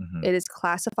 It is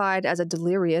classified as a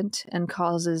deliriant and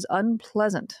causes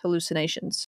unpleasant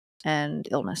hallucinations and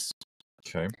illness.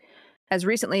 Okay. As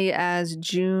recently as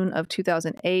June of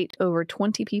 2008, over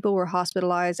 20 people were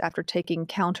hospitalized after taking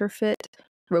counterfeit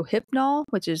Rohypnol,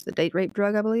 which is the date rape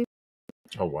drug, I believe.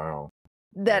 Oh, wow.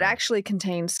 That actually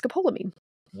contains scopolamine.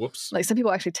 Whoops. Like, some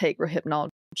people actually take Rohypnol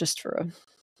just for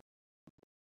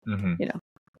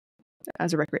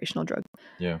as a recreational drug.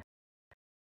 Yeah.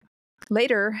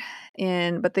 Later,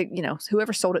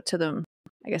 whoever sold it to them,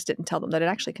 I guess, didn't tell them that it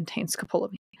actually contains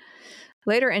scopolamine.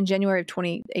 Later in January of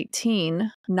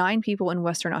 2018, 9 people in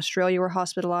Western Australia were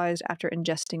hospitalized after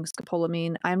ingesting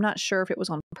scopolamine. I'm not sure if it was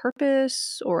on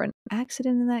purpose or an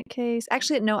accident in that case.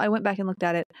 Actually, no, I went back and looked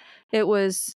at it. It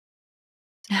was,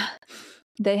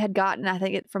 they had gotten, I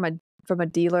think, it from a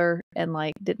dealer and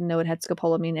like didn't know it had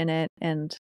scopolamine in it,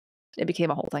 and it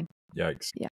became a whole thing. Yikes.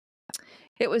 Yeah.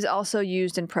 It was also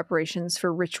used in preparations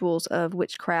for rituals of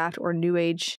witchcraft or New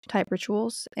Age type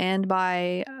rituals, and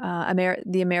by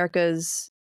the Americas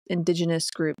indigenous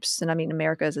groups, and I mean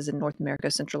Americas as in North America,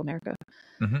 Central America,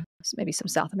 maybe some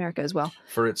South America as well.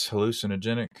 For its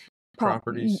hallucinogenic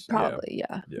properties? Probably,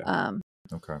 yeah.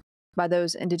 Okay. By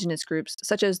those indigenous groups,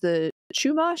 such as the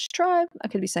Chumash tribe. I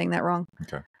could be saying that wrong.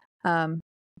 Okay.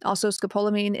 Also,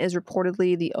 scopolamine is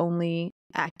reportedly the only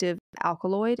active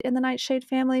alkaloid in the nightshade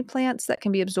family plants that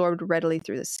can be absorbed readily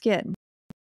through the skin.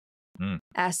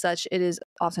 As such, it is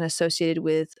often associated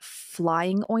with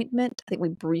flying ointment. I think we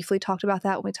briefly talked about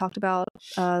that when we talked about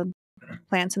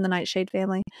plants in the nightshade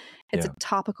family. It's a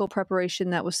topical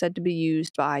preparation that was said to be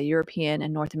used by European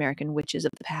and North American witches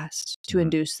of the past to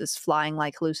induce this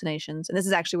flying-like hallucinations. And this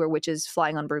is actually where witches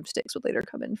flying on broomsticks would later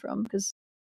come in from, because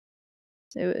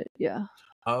yeah.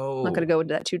 Oh. I'm not going to go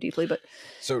into that too deeply, but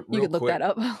so you can look that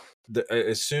up.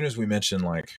 As soon as we mention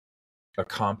like a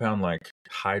compound like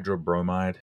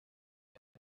hydrobromide,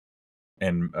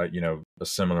 and a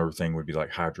similar thing would be like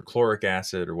hydrochloric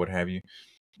acid or what have you.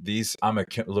 I'm a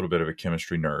little bit of a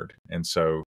chemistry nerd, and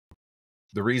so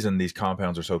the reason these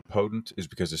compounds are so potent is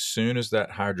because as soon as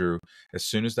that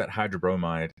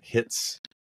hydrobromide hits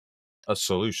a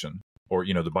solution, or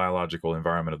the biological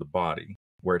environment of the body,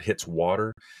 where it hits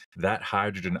water, that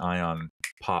hydrogen ion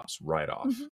pops right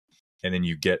off, and then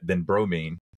you get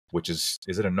bromine, which is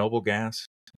it a noble gas?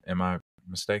 Am I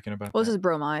mistaken about that? Well, this is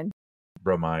bromide.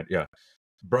 Bromide, yeah.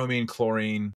 Bromine,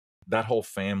 chlorine, that whole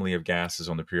family of gases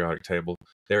on the periodic table,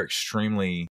 they're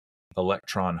extremely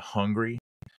electron hungry,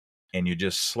 and you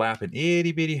just slap an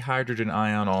itty bitty hydrogen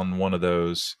ion on one of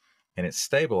those and it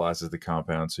stabilizes the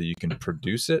compound so you can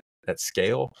produce it at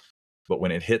scale. But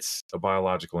when it hits a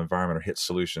biological environment or hits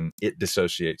solution, it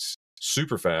dissociates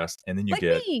super fast, and then you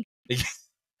get me.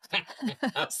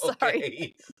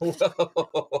 Sorry.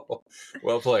 Whoa.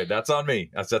 Well played. That's on me.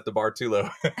 I set the bar too low.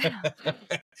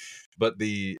 But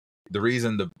the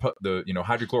reason the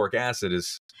hydrochloric acid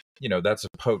is, that's a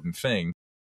potent thing,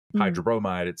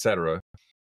 hydrobromide, etc.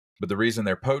 But the reason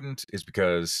they're potent is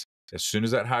because as soon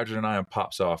as that hydrogen ion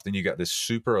pops off, then you got this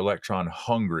super electron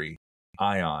hungry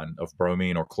ion of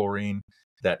bromine or chlorine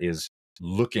that is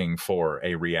looking for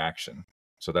a reaction.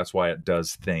 So that's why it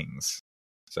does things.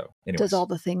 So anyways. Does all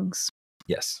the things.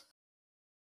 Yes.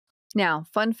 Now,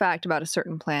 fun fact about a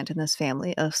certain plant in this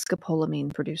family of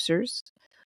scopolamine producers.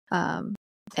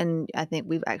 And I think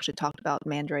we've actually talked about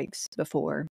mandrakes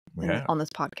before on this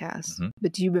podcast.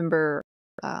 But do you remember,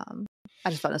 I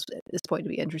just found this point to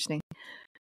be interesting.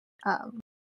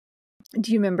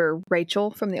 Do you remember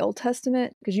Rachel from the Old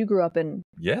Testament? Because you grew up in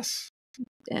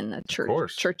a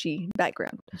churchy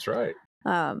background. That's right.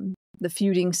 The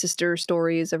feuding sister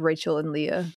stories of Rachel and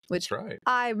Leah, which That's right.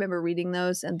 I remember reading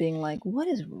those and being like, what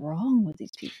is wrong with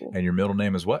these people? And your middle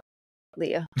name is what?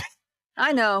 Leah.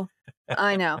 I know.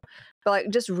 But like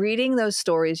just reading those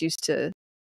stories used to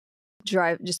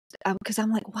drive because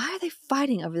I'm like, why are they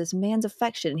fighting over this man's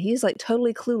affection? He's like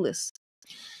totally clueless.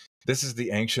 This is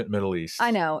the ancient Middle East.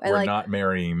 I know. And where not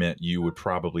marrying meant you would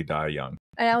probably die young.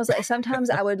 And I was like, sometimes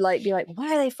I would be like,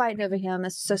 why are they fighting over him?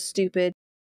 That's so stupid.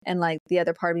 And like the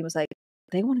other part of me was like,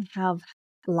 they want to have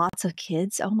lots of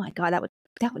kids. Oh my God, that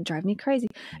would drive me crazy.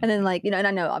 And then and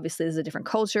I know obviously this is a different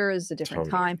culture, this is a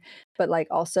different time, but like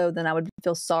also then I would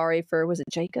feel sorry for, was it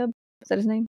Jacob? Is that his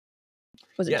name?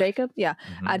 Was it Jacob? Yeah.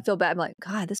 I'd feel bad. I'm like,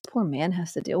 God, this poor man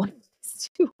has to deal with these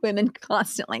two women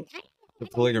constantly. The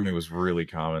polygamy was really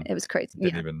common. It was crazy.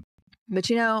 But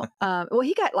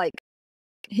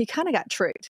he kind of got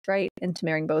tricked, right, into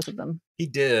marrying both of them. He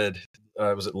did.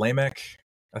 Was it Lamech,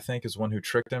 I think, is one who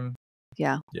tricked him?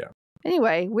 Yeah. Yeah.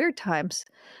 Anyway, weird times.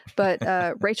 But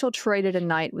Rachel traded a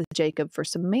night with Jacob for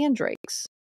some mandrakes.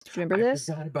 Do you remember this?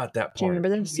 I forgot about that part. Do you remember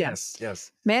this?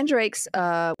 Yes. Mandrakes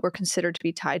were considered to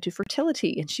be tied to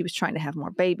fertility, and she was trying to have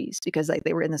more babies because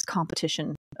they were in this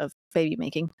competition of baby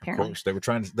making. Apparently. Of course, they were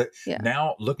trying to.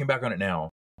 Now, looking back on it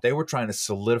now, they were trying to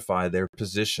solidify their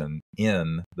position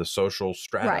in the social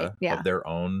strata of their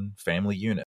own family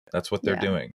unit. That's what they're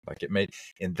doing. Like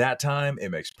in that time, it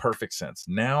makes perfect sense.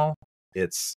 Now,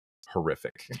 it's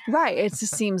horrific. Right. It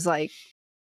just seems like.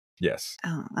 Yes.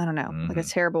 I don't know. Like a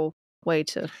terrible way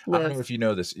to live. I don't know if you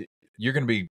know this. You're going to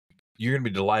be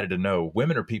delighted to know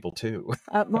women are people too.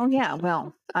 Well, yeah.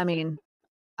 Well, I mean,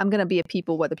 I'm going to be a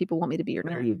people whether people want me to be or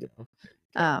not. There you go.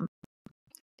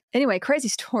 Anyway, crazy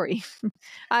story.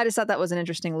 I just thought that was an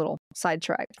interesting little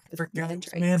sidetrack.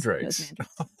 Mandrakes.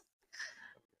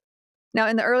 Now,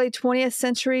 in the early 20th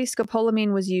century,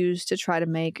 scopolamine was used to try to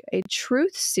make a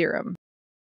truth serum.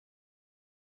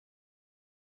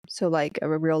 So like a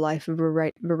real life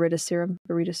Veritas serum.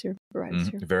 Veritas.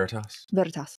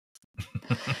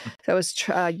 That was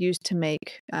used to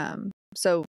make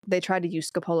So they tried to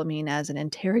use scopolamine as an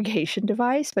interrogation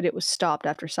device, but it was stopped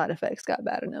after side effects got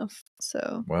bad enough.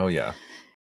 So, Well, yeah.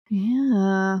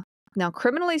 yeah. Now,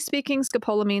 criminally speaking,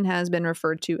 scopolamine has been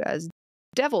referred to as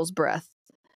devil's breath.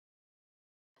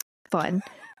 Fun.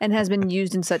 And has been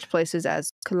used in such places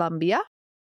as Colombia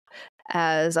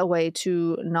as a way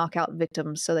to knock out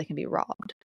victims so they can be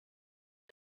robbed.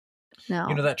 Now,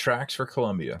 You know, that tracks for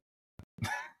Colombia.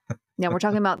 we're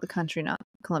talking about the country, not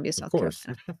Columbia, South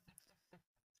Carolina.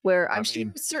 Where I'm sure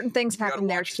certain things happen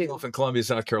there too. In Columbia,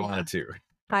 South Carolina too.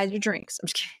 Hide your drinks. I'm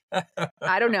just kidding.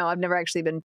 I don't know. I've never actually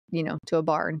been, to a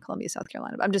bar in Columbia, South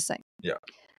Carolina. But I'm just saying. Yeah.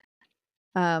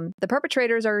 The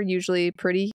perpetrators are usually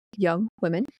pretty young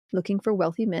women looking for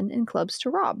wealthy men in clubs to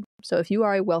rob. So if you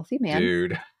are a wealthy man,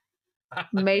 dude,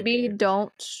 maybe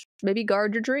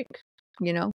guard your drink.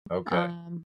 Okay.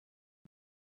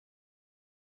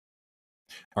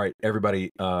 All right,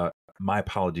 everybody. My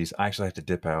apologies. I actually have to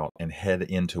dip out and head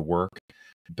into work.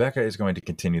 Becca is going to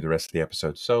continue the rest of the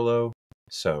episode solo.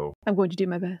 So I'm going to do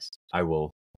my best. I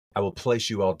will place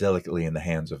you all delicately in the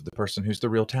hands of the person who's the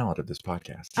real talent of this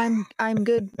podcast. I'm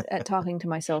good at talking to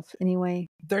myself anyway.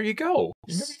 There you go.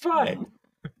 You're gonna be fine.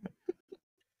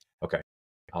 Okay.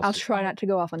 I'll try not to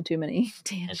go off on too many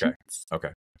tangents.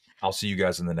 Okay. I'll see you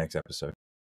guys in the next episode.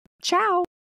 Ciao.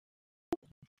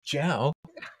 Ciao.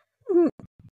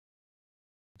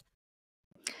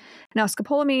 Now,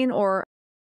 scopolamine or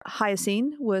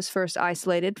hyoscine was first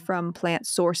isolated from plant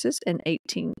sources in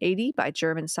 1880 by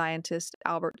German scientist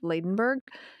Albert Ladenburg.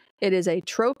 It is a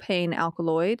tropane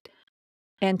alkaloid,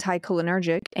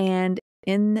 anticholinergic, and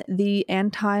in the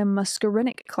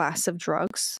antimuscarinic class of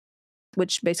drugs,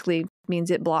 which basically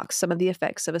means it blocks some of the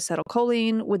effects of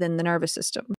acetylcholine within the nervous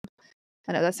system.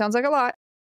 I know that sounds like a lot,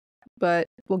 but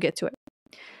we'll get to it.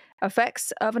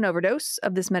 Effects of an overdose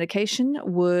of this medication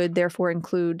would therefore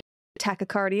include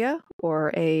tachycardia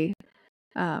or a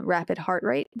rapid heart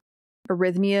rate,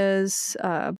 arrhythmias,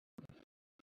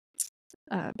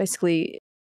 basically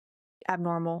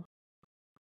abnormal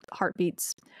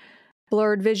heartbeats,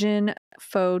 blurred vision,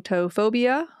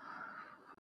 photophobia,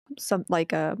 some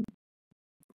like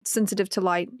sensitive to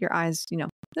light, your eyes,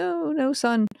 no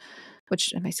sun,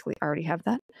 which I basically already have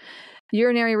that.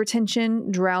 Urinary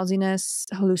retention, drowsiness,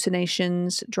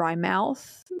 hallucinations, dry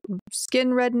mouth,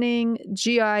 skin reddening,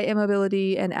 GI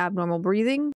immobility, and abnormal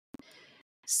breathing,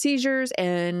 seizures,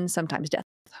 and sometimes death.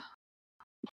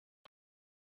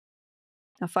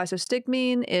 Now,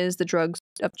 physostigmine is the drug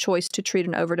of choice to treat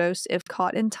an overdose if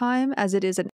caught in time, as it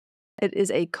is a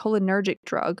cholinergic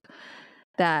drug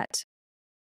that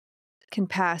can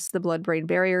pass the blood-brain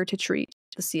barrier to treat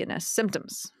the CNS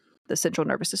symptoms, the central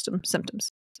nervous system symptoms.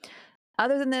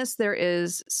 Other than this, there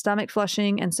is stomach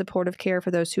flushing and supportive care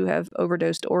for those who have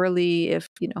overdosed orally if,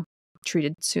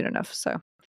 treated soon enough. So,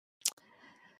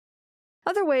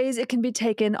 other ways it can be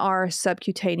taken are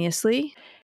subcutaneously,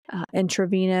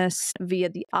 intravenous via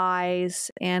the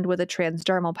eyes, and with a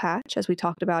transdermal patch. As we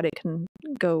talked about, it can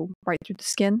go right through the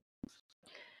skin.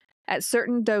 At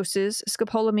certain doses,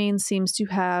 scopolamine seems to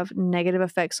have negative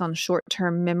effects on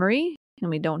short-term memory, and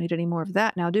we don't need any more of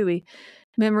that now, do we?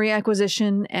 Memory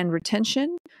acquisition and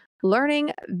retention,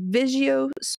 learning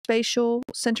visuospatial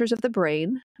centers of the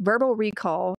brain, verbal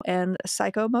recall, and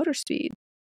psychomotor speed.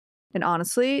 And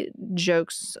honestly,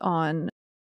 jokes on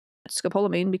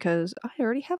scopolamine because I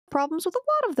already have problems with a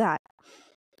lot of that.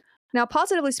 Now,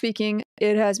 positively speaking,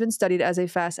 it has been studied as a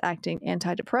fast-acting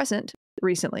antidepressant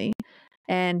recently,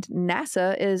 and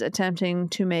NASA is attempting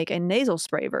to make a nasal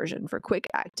spray version for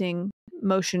quick-acting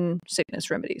motion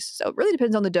sickness remedies. So it really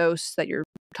depends on the dose that you're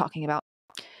talking about.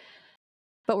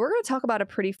 But we're going to talk about a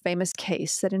pretty famous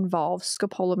case that involves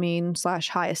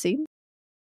scopolamine/hyoscine.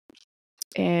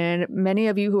 And many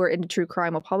of you who are into true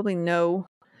crime will probably know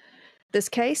this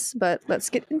case, but let's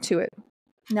get into it.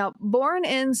 Now, born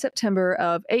in September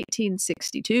of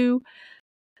 1862,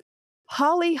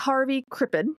 Holly Harvey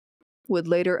Crippen would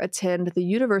later attend the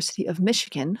University of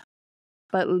Michigan,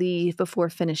 but leave before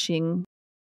finishing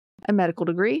a medical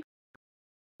degree.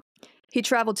 He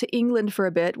traveled to England for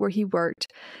a bit, where he worked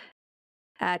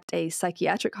at a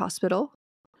psychiatric hospital,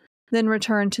 then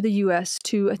returned to the U.S.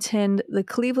 to attend the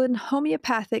Cleveland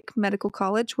Homeopathic Medical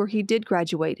College, where he did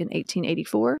graduate in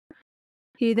 1884.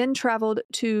 He then traveled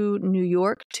to New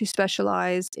York to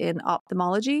specialize in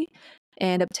ophthalmology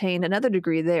and obtained another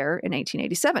degree there in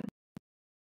 1887.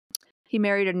 He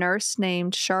married a nurse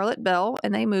named Charlotte Bell,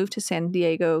 and they moved to San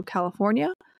Diego,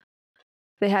 California.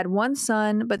 They had one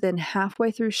son, but then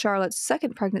halfway through Charlotte's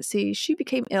second pregnancy, she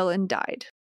became ill and died.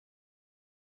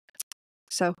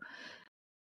 So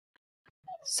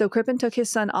Crippen took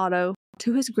his son Otto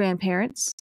to his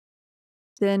grandparents,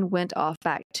 then went off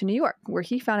back to New York, where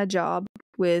he found a job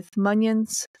with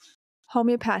Munyon's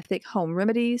homeopathic home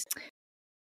remedies.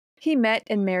 He met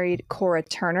and married Cora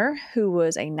Turner, who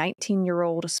was a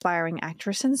 19-year-old aspiring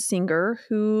actress and singer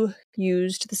who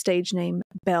used the stage name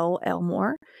Belle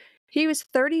Elmore. He was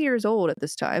 30 years old at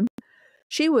this time.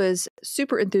 She was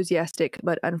super enthusiastic,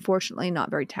 but unfortunately not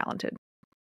very talented,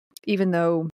 even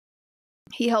though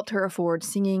he helped her afford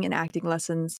singing and acting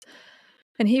lessons.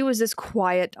 And he was this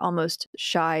quiet, almost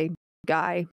shy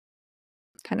guy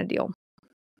kind of deal.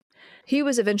 He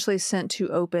was eventually sent to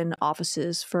open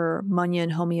offices for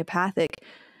Munyon Homeopathic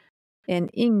in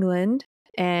England,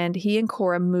 and he and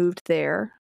Cora moved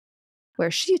there,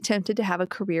 where she attempted to have a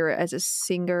career as a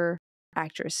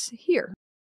singer-actress here.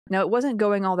 Now, it wasn't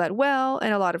going all that well,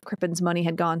 and a lot of Crippen's money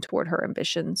had gone toward her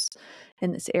ambitions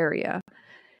in this area.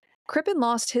 Crippen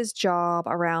lost his job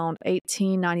around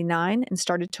 1899 and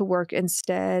started to work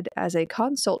instead as a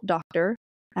consult doctor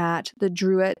at the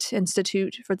Druitt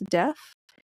Institute for the Deaf.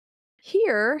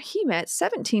 Here, he met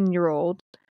 17-year-old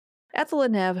Ethel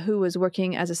Leneve, who was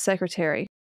working as a secretary.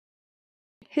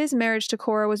 His marriage to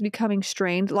Cora was becoming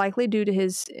strained, likely due to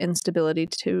his instability.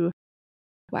 You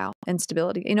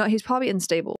know, he's probably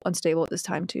unstable at this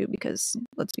time too, because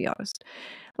let's be honest,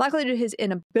 likely due to his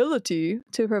inability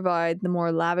to provide the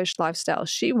more lavish lifestyle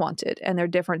she wanted and their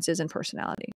differences in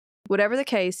personality. Whatever the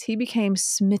case, he became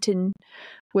smitten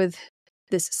with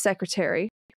this secretary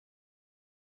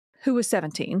who was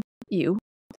 17,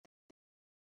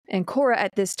 and Cora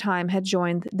at this time had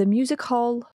joined the Music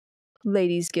Hall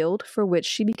Ladies Guild, for which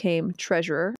she became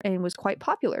treasurer and was quite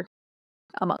popular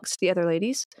amongst the other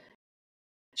ladies.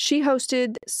 She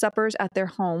hosted suppers at their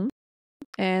home,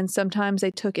 and sometimes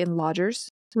they took in lodgers.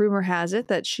 Rumor has it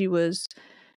that she was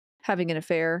having an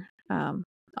affair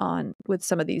with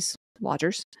some of these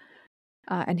lodgers.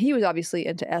 And he was obviously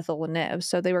into Ethel Leneve,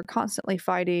 so they were constantly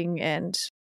fighting and,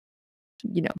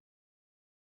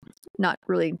 not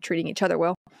really treating each other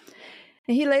well.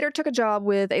 And he later took a job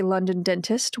with a London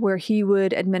dentist where he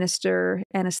would administer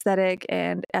anesthetic,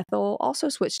 and Ethel also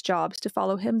switched jobs to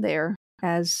follow him there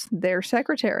as their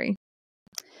secretary.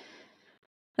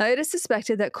 Now, it is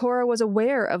suspected that Cora was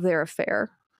aware of their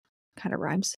affair. Kind of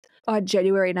rhymes. On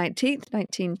January 19th,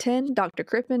 1910, Dr.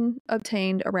 Crippen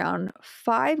obtained around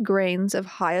 5 grains of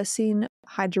hyoscine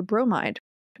hydrobromide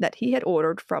that he had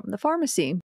ordered from the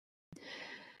pharmacy.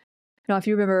 Now, if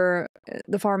you remember,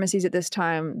 the pharmacies at this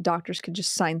time, doctors could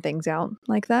just sign things out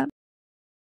like that.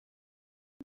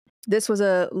 This was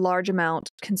a large amount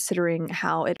considering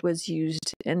how it was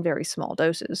used in very small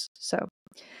doses. So,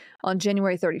 on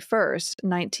January 31st,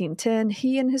 1910,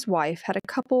 he and his wife had a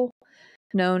couple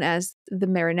known as the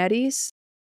Remedies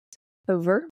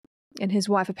over, and his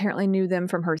wife apparently knew them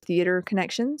from her theater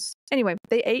connections. Anyway,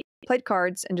 they ate, played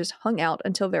cards, and just hung out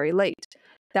until very late.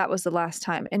 That was the last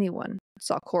time anyone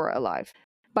saw Cora alive.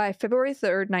 By February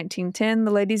 3rd, 1910,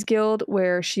 the Ladies Guild,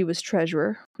 where she was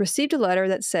treasurer, received a letter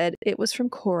that said it was from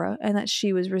Cora and that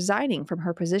she was resigning from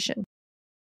her position.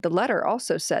 The letter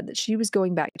also said that she was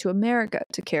going back to America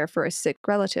to care for a sick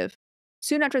relative.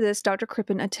 Soon after this, Dr.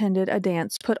 Crippen attended a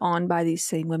dance put on by these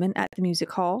same women at the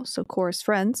music hall, so Cora's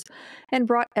friends, and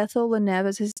brought Ethel Leneve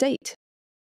as his date,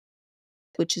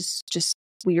 which is just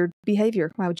weird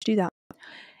behavior. Why would you do that?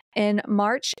 In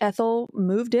March, Ethel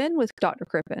moved in with Dr.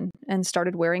 Crippen and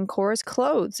started wearing Cora's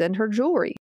clothes and her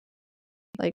jewelry.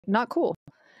 Like, not cool.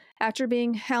 After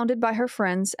being hounded by her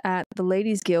friends at the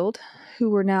Ladies Guild, who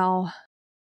were now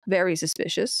very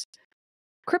suspicious,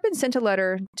 Crippen sent a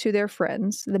letter to their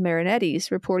friends, the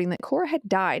Remedies, reporting that Cora had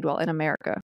died while in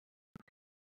America.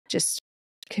 Just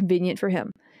convenient for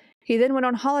him. He then went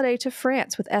on holiday to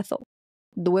France with Ethel.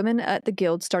 The women at the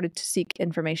guild started to seek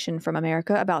information from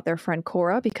America about their friend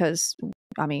Cora because,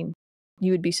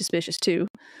 you would be suspicious too.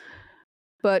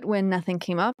 But when nothing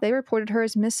came up, they reported her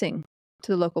as missing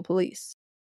to the local police.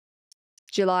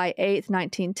 July 8th,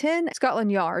 1910,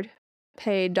 Scotland Yard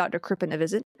paid Dr. Crippen a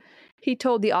visit. He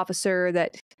told the officer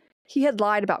that he had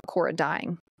lied about Cora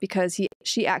dying because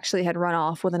she actually had run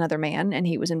off with another man and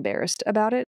he was embarrassed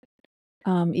about it,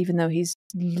 even though he's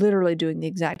literally doing the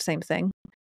exact same thing.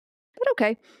 But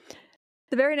okay.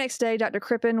 The very next day, Dr.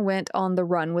 Crippen went on the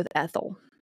run with Ethel.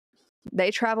 They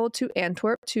traveled to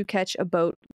Antwerp to catch a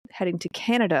boat heading to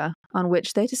Canada, on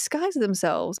which they disguised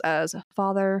themselves as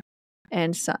father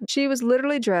and son. She was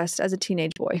literally dressed as a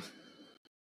teenage boy.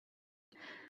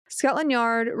 Scotland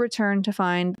Yard returned to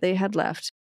find they had left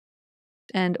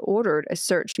and ordered a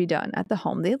search be done at the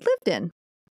home they had lived in.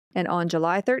 And on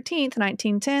July 13th,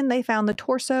 1910, they found the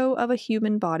torso of a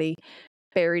human body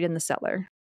buried in the cellar.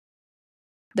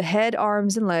 The head,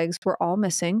 arms, and legs were all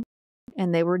missing,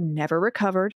 and they were never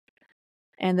recovered.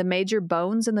 and the major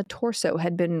bones in the torso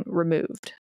had been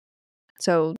removed.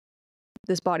 So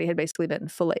this body had basically been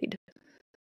filleted.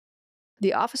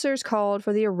 The officers called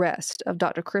for the arrest of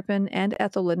Dr. Crippen and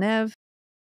Ethel Leneve,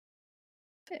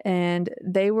 and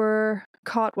they were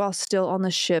caught while still on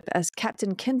the ship, as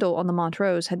Captain Kendall on the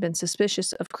Montrose had been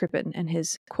suspicious of Crippen and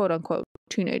his quote-unquote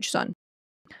teenage son.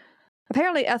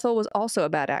 Apparently, Ethel was also a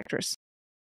bad actress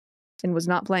and was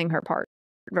not playing her part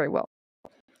very well.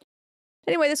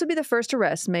 Anyway, this would be the first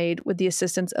arrest made with the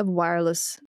assistance of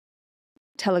wireless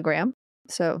telegram,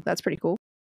 so that's pretty cool.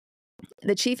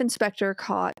 The chief inspector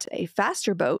caught a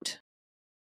faster boat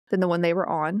than the one they were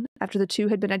on after the two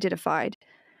had been identified,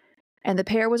 and the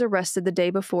pair was arrested the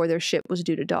day before their ship was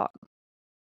due to dock.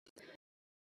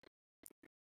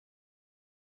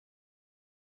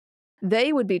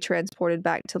 They would be transported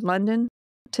back to London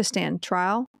to stand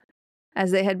trial, as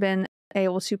they had been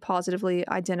able to positively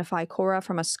identify Cora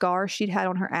from a scar she'd had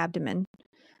on her abdomen,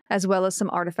 as well as some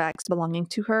artifacts belonging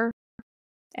to her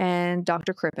and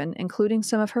Dr. Crippen, including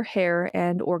some of her hair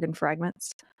and organ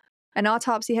fragments. An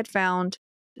autopsy had found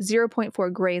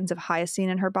 0.4 grains of hyoscine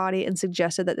in her body and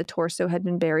suggested that the torso had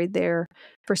been buried there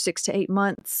for 6 to 8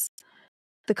 months.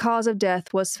 The cause of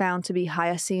death was found to be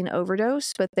hyoscine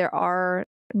overdose, but there are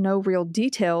no real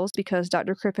details because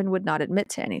Dr. Crippen would not admit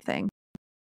to anything.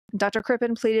 Dr.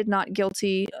 Crippen pleaded not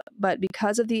guilty, but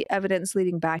because of the evidence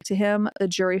leading back to him, the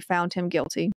jury found him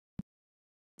guilty.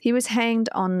 He was hanged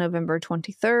on November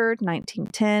 23rd,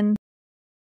 1910.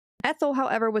 Ethel,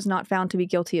 however, was not found to be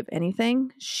guilty of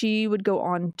anything. She would go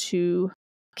on to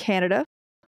Canada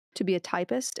to be a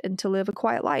typist and to live a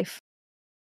quiet life.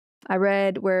 I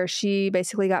read where she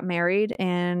basically got married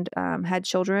and had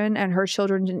children, and her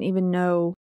children didn't even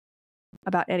know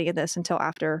about any of this until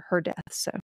after her death.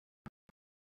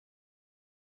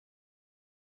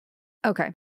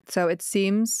 Okay, so it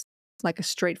seems like a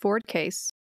straightforward case,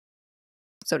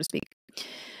 so to speak.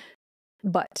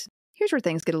 But here's where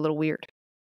things get a little weird.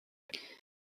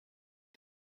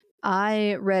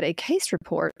 I read a case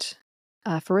report,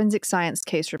 a forensic science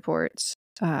case report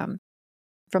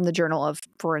from the Journal of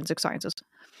Forensic Sciences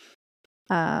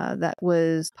that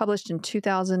was published in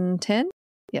 2010.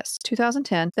 Yes,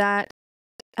 2010. That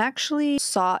actually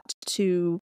sought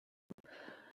to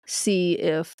see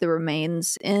if the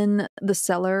remains in the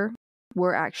cellar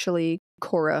were actually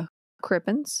Cora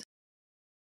Crippen's,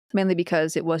 mainly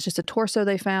because it was just a torso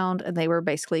they found and they were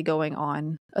basically going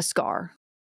on a scar.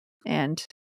 And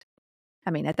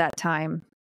I mean, at that time,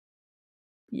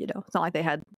 you know, it's not like they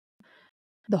had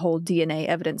the whole DNA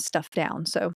evidence stuff down.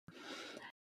 So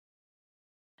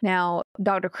now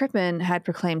Dr. Crippen had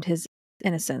proclaimed his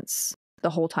innocence the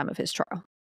whole time of his trial.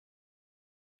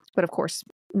 But of course,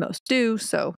 most do,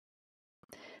 so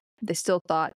they still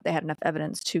thought they had enough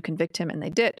evidence to convict him, and they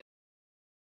did.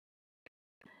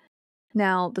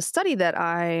 Now, the study that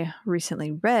I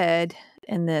recently read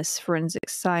in this forensic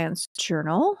science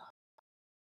journal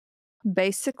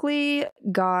basically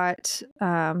got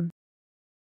some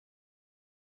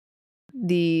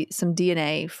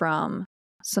DNA from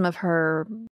some of her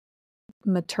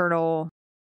maternal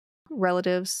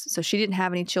relatives. So she didn't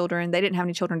have any children. They didn't have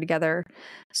any children together.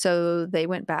 So they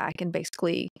went back and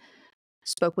basically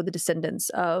spoke with the descendants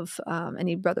of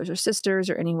any brothers or sisters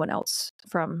or anyone else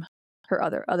from her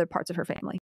other parts of her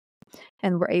family,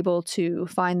 and were able to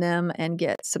find them and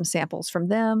get some samples from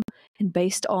them. And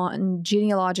based on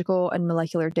genealogical and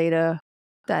molecular data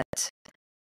that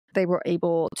they were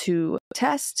able to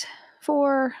test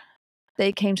for,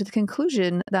 they came to the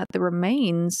conclusion that the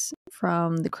remains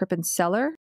from the Crippen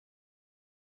cellar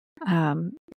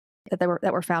that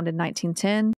were found in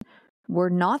 1910 were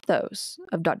not those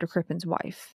of Dr. Crippen's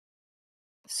wife.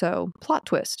 So, plot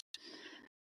twist.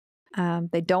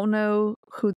 They don't know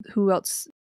who else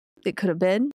it could have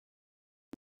been.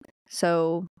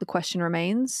 So the question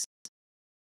remains,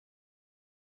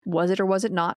 was it or was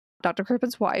it not Dr.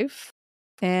 Crippen's wife?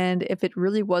 And if it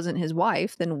really wasn't his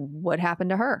wife, then what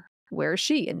happened to her? Where is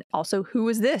she? And also, who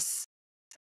is this?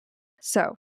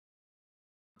 So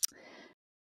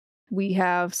we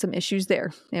have some issues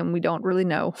there, and we don't really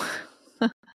know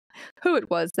who it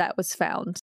was that was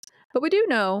found. But we do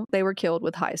know they were killed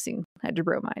with hyoscine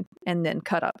hydrobromide and then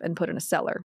cut up and put in a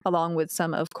cellar, along with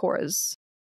some of Cora's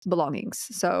belongings.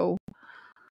 So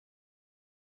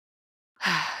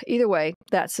either way,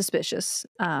 that's suspicious.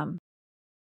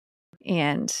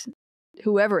 And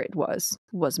whoever it was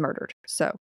murdered.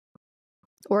 So,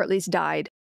 or at least died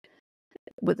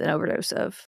with an overdose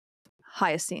of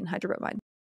hyoscine hydrobromide.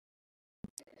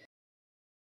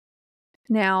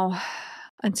 Now,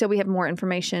 until we have more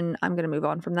information, I'm going to move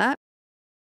on from that.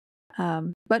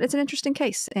 But it's an interesting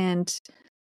case, and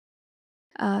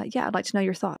Yeah, I'd like to know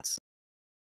your thoughts.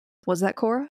 Was that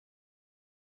Cora?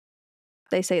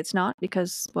 They say it's not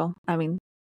because, well, I mean,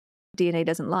 DNA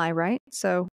doesn't lie, right?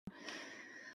 So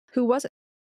who was it?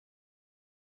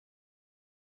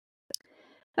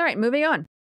 All right, moving on.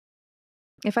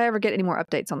 If I ever get any more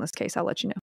updates on this case, I'll let you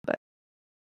know. But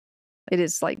it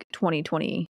is like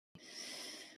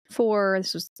 2024.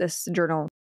 This journal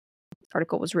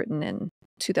article was written in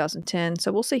 2010,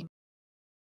 so we'll see.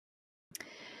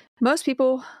 Most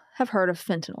people have heard of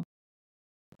fentanyl,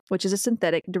 which is a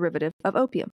synthetic derivative of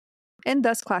opium, and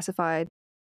thus classified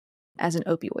as an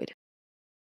opioid.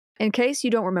 In case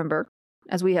you don't remember,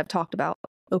 as we have talked about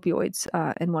opioids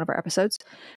in one of our episodes,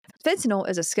 fentanyl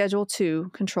is a Schedule II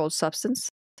controlled substance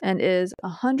and is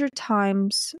 100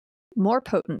 times more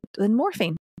potent than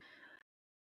morphine.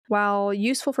 While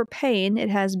useful for pain, it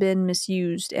has been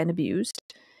misused and abused.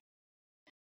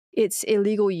 Its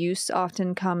illegal use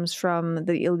often comes from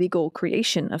the illegal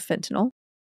creation of fentanyl.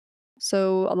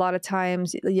 So a lot of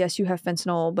times, yes, you have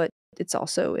fentanyl, but it's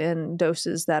also in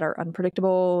doses that are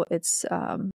unpredictable. It's,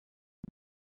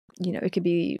 it could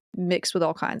be mixed with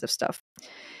all kinds of stuff.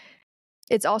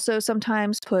 It's also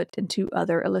sometimes put into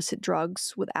other illicit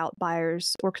drugs without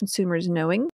buyers or consumers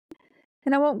knowing.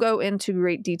 And I won't go into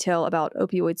great detail about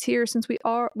opioids here since we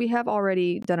have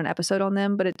already done an episode on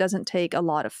them, but it doesn't take a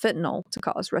lot of fentanyl to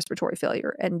cause respiratory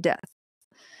failure and death.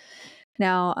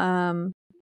 Now,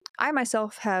 I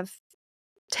myself have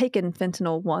taken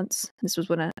fentanyl once. This was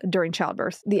during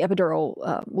childbirth. The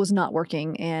epidural was not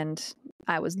working, and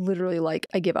I was literally like,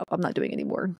 I give up. I'm not doing it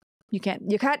anymore. You can't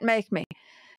make me.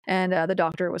 And the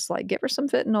doctor was like, give her some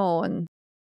fentanyl, and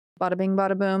bada bing,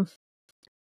 bada boom.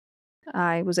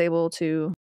 I was able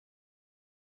to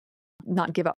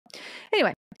not give up.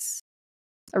 Anyway,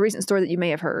 a recent story that you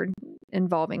may have heard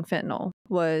involving fentanyl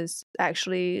was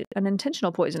actually an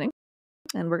intentional poisoning,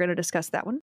 and we're going to discuss that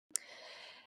one.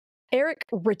 Eric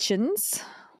Richins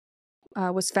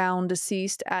was found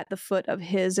deceased at the foot of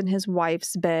his and his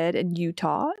wife's bed in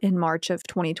Utah in March of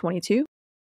 2022.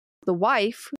 The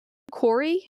wife,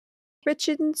 Corey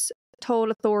Richins,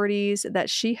 told authorities that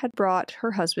she had brought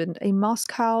her husband a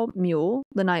Moscow mule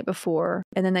the night before,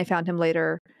 and then they found him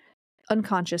later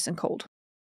unconscious and cold.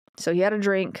 So he had a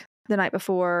drink the night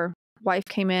before. Wife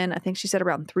came in, I think she said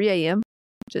around 3 a.m.,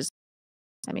 which is,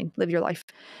 live your life,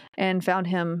 and found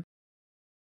him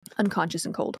unconscious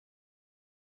and cold.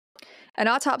 An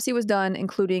autopsy was done,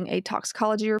 including a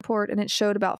toxicology report, and it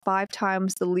showed about 5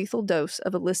 times the lethal dose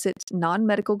of illicit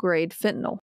non-medical grade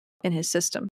fentanyl in his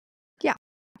system. Yeah.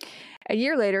 A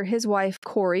year later, his wife,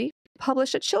 Corey,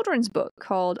 published a children's book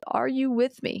called Are You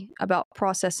With Me? About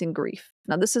processing grief.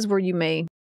 Now, this is where you may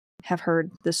have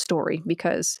heard this story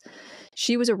because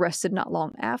she was arrested not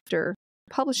long after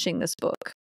publishing this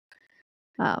book.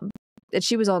 And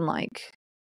she was on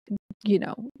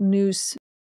news.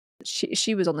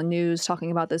 She was on the news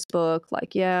talking about this book,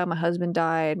 like, yeah, my husband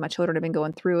died, my children have been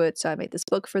going through it, so I made this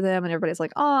book for them, and everybody's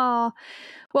like, oh,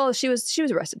 well, she was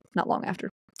arrested not long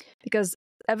after because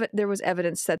there was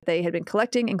evidence that they had been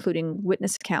collecting, including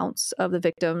witness accounts of the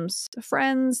victims'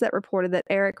 friends that reported that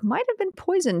Eric might have been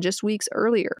poisoned just weeks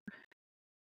earlier.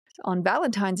 On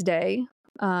Valentine's Day,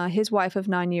 his wife of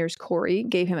 9 years, Corey,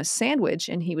 gave him a sandwich,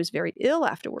 and he was very ill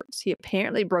afterwards. He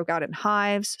apparently broke out in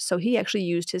hives, so he actually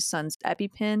used his son's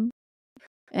EpiPen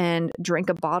and drank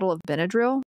a bottle of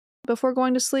Benadryl before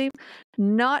going to sleep.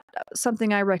 Not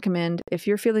something I recommend. If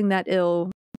you're feeling that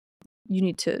ill, you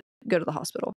need to go to the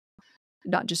hospital.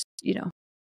 Not just, use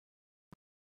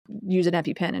an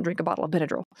EpiPen and drink a bottle of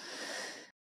Benadryl.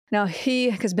 Now,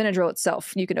 because Benadryl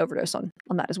itself, you can overdose on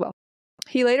that as well.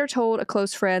 He later told a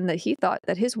close friend that he thought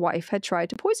that his wife had tried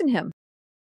to poison him.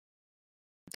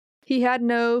 He had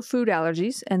no food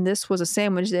allergies, and this was a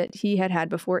sandwich that he had had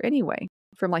before anyway,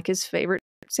 from his favorite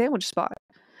sandwich spot.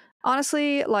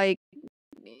 Honestly,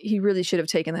 he really should have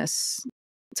taken this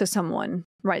to someone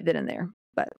right then and there,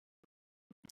 but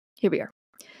here we are.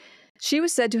 She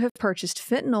was said to have purchased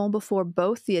fentanyl before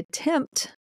both the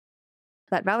attempt,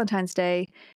 that Valentine's Day,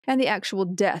 and the actual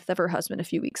death of her husband a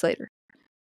few weeks later.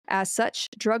 As such,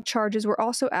 drug charges were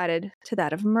also added to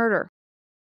that of murder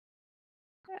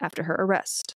after her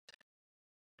arrest.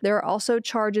 There are also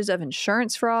charges of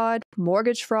insurance fraud,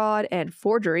 mortgage fraud, and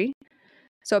forgery.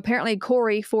 So apparently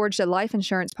Corey forged a life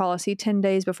insurance policy 10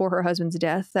 days before her husband's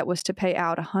death that was to pay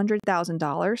out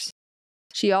 $100,000.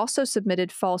 She also submitted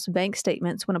false bank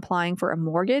statements when applying for a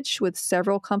mortgage with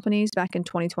several companies back in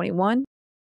 2021.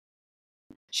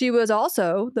 She was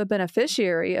also the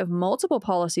beneficiary of multiple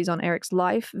policies on Eric's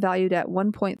life, valued at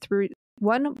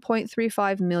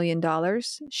 $1.35 million.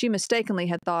 She mistakenly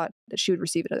had thought that she would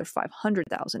receive another $500,000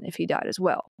 if he died as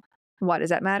well. Why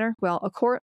does that matter? Well,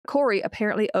 Corey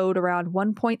apparently owed around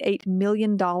 $1.8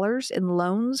 million in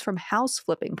loans from house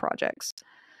flipping projects.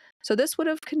 So this would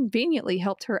have conveniently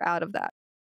helped her out of that.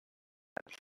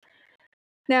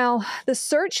 Now, the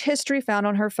search history found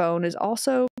on her phone is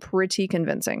also pretty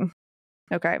convincing.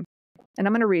 Okay. And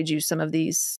I'm going to read you some of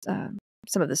this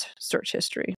search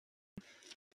history.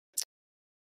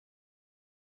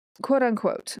 Quote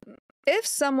unquote, if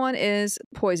someone is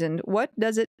poisoned, what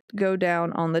does it go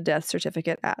down on the death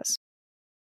certificate as?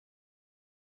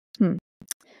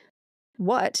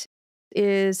 What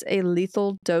is a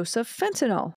lethal dose of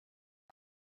fentanyl?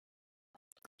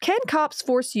 Can cops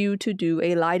force you to do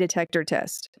a lie detector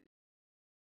test?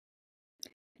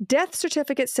 Death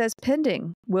certificate says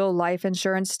pending. Will life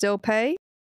insurance still pay?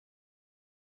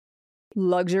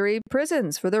 Luxury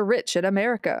prisons for the rich in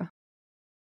America.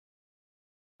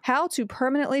 How to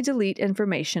permanently delete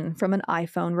information from an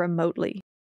iPhone remotely.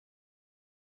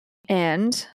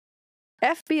 And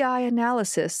FBI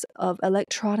analysis of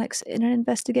electronics in an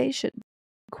investigation?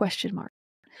 Question mark.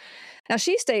 Now,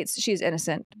 she states she is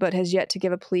innocent, but has yet to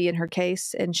give a plea in her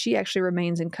case, and she actually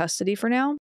remains in custody for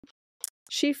now.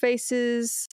 She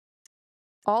faces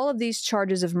all of these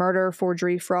charges of murder,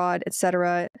 forgery, fraud,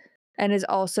 etc., and is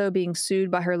also being sued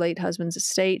by her late husband's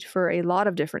estate for a lot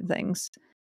of different things.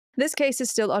 This case is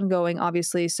still ongoing,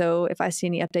 obviously, so if I see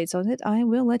any updates on it, I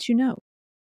will let you know.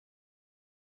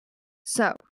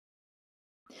 So,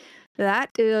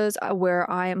 that is where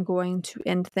I am going to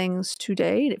end things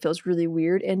today. It feels really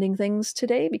weird ending things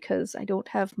today because I don't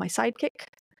have my sidekick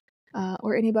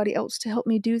or anybody else to help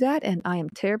me do that, and I am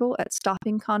terrible at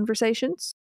stopping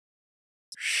conversations.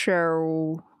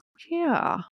 So,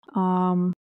 yeah.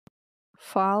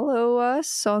 Follow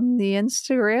us on the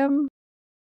Instagram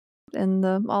and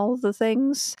all the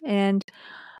things. And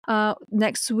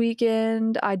next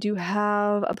weekend, I do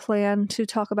have a plan to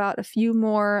talk about a few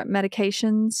more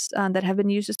medications that have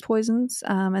been used as poisons.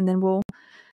 And then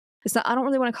I don't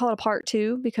really want to call it a part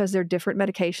 2 because they're different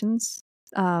medications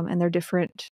and they're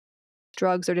different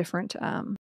drugs, they're different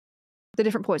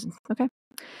poisons. Okay.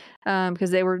 Because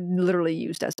they were literally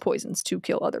used as poisons to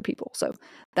kill other people. So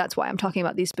that's why I'm talking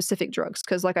about these specific drugs.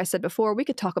 Because like I said before, we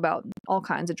could talk about all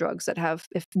kinds of drugs that have,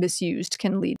 if misused,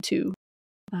 can lead to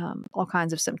all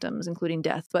kinds of symptoms, including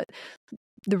death. But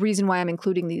the reason why I'm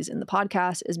including these in the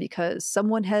podcast is because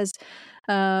someone has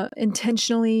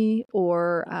intentionally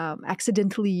or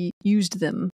accidentally used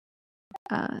them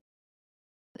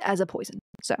as a poison.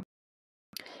 So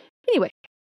anyway,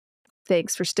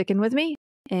 thanks for sticking with me.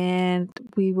 And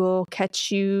we will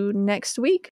catch you next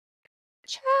week.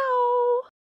 Ciao.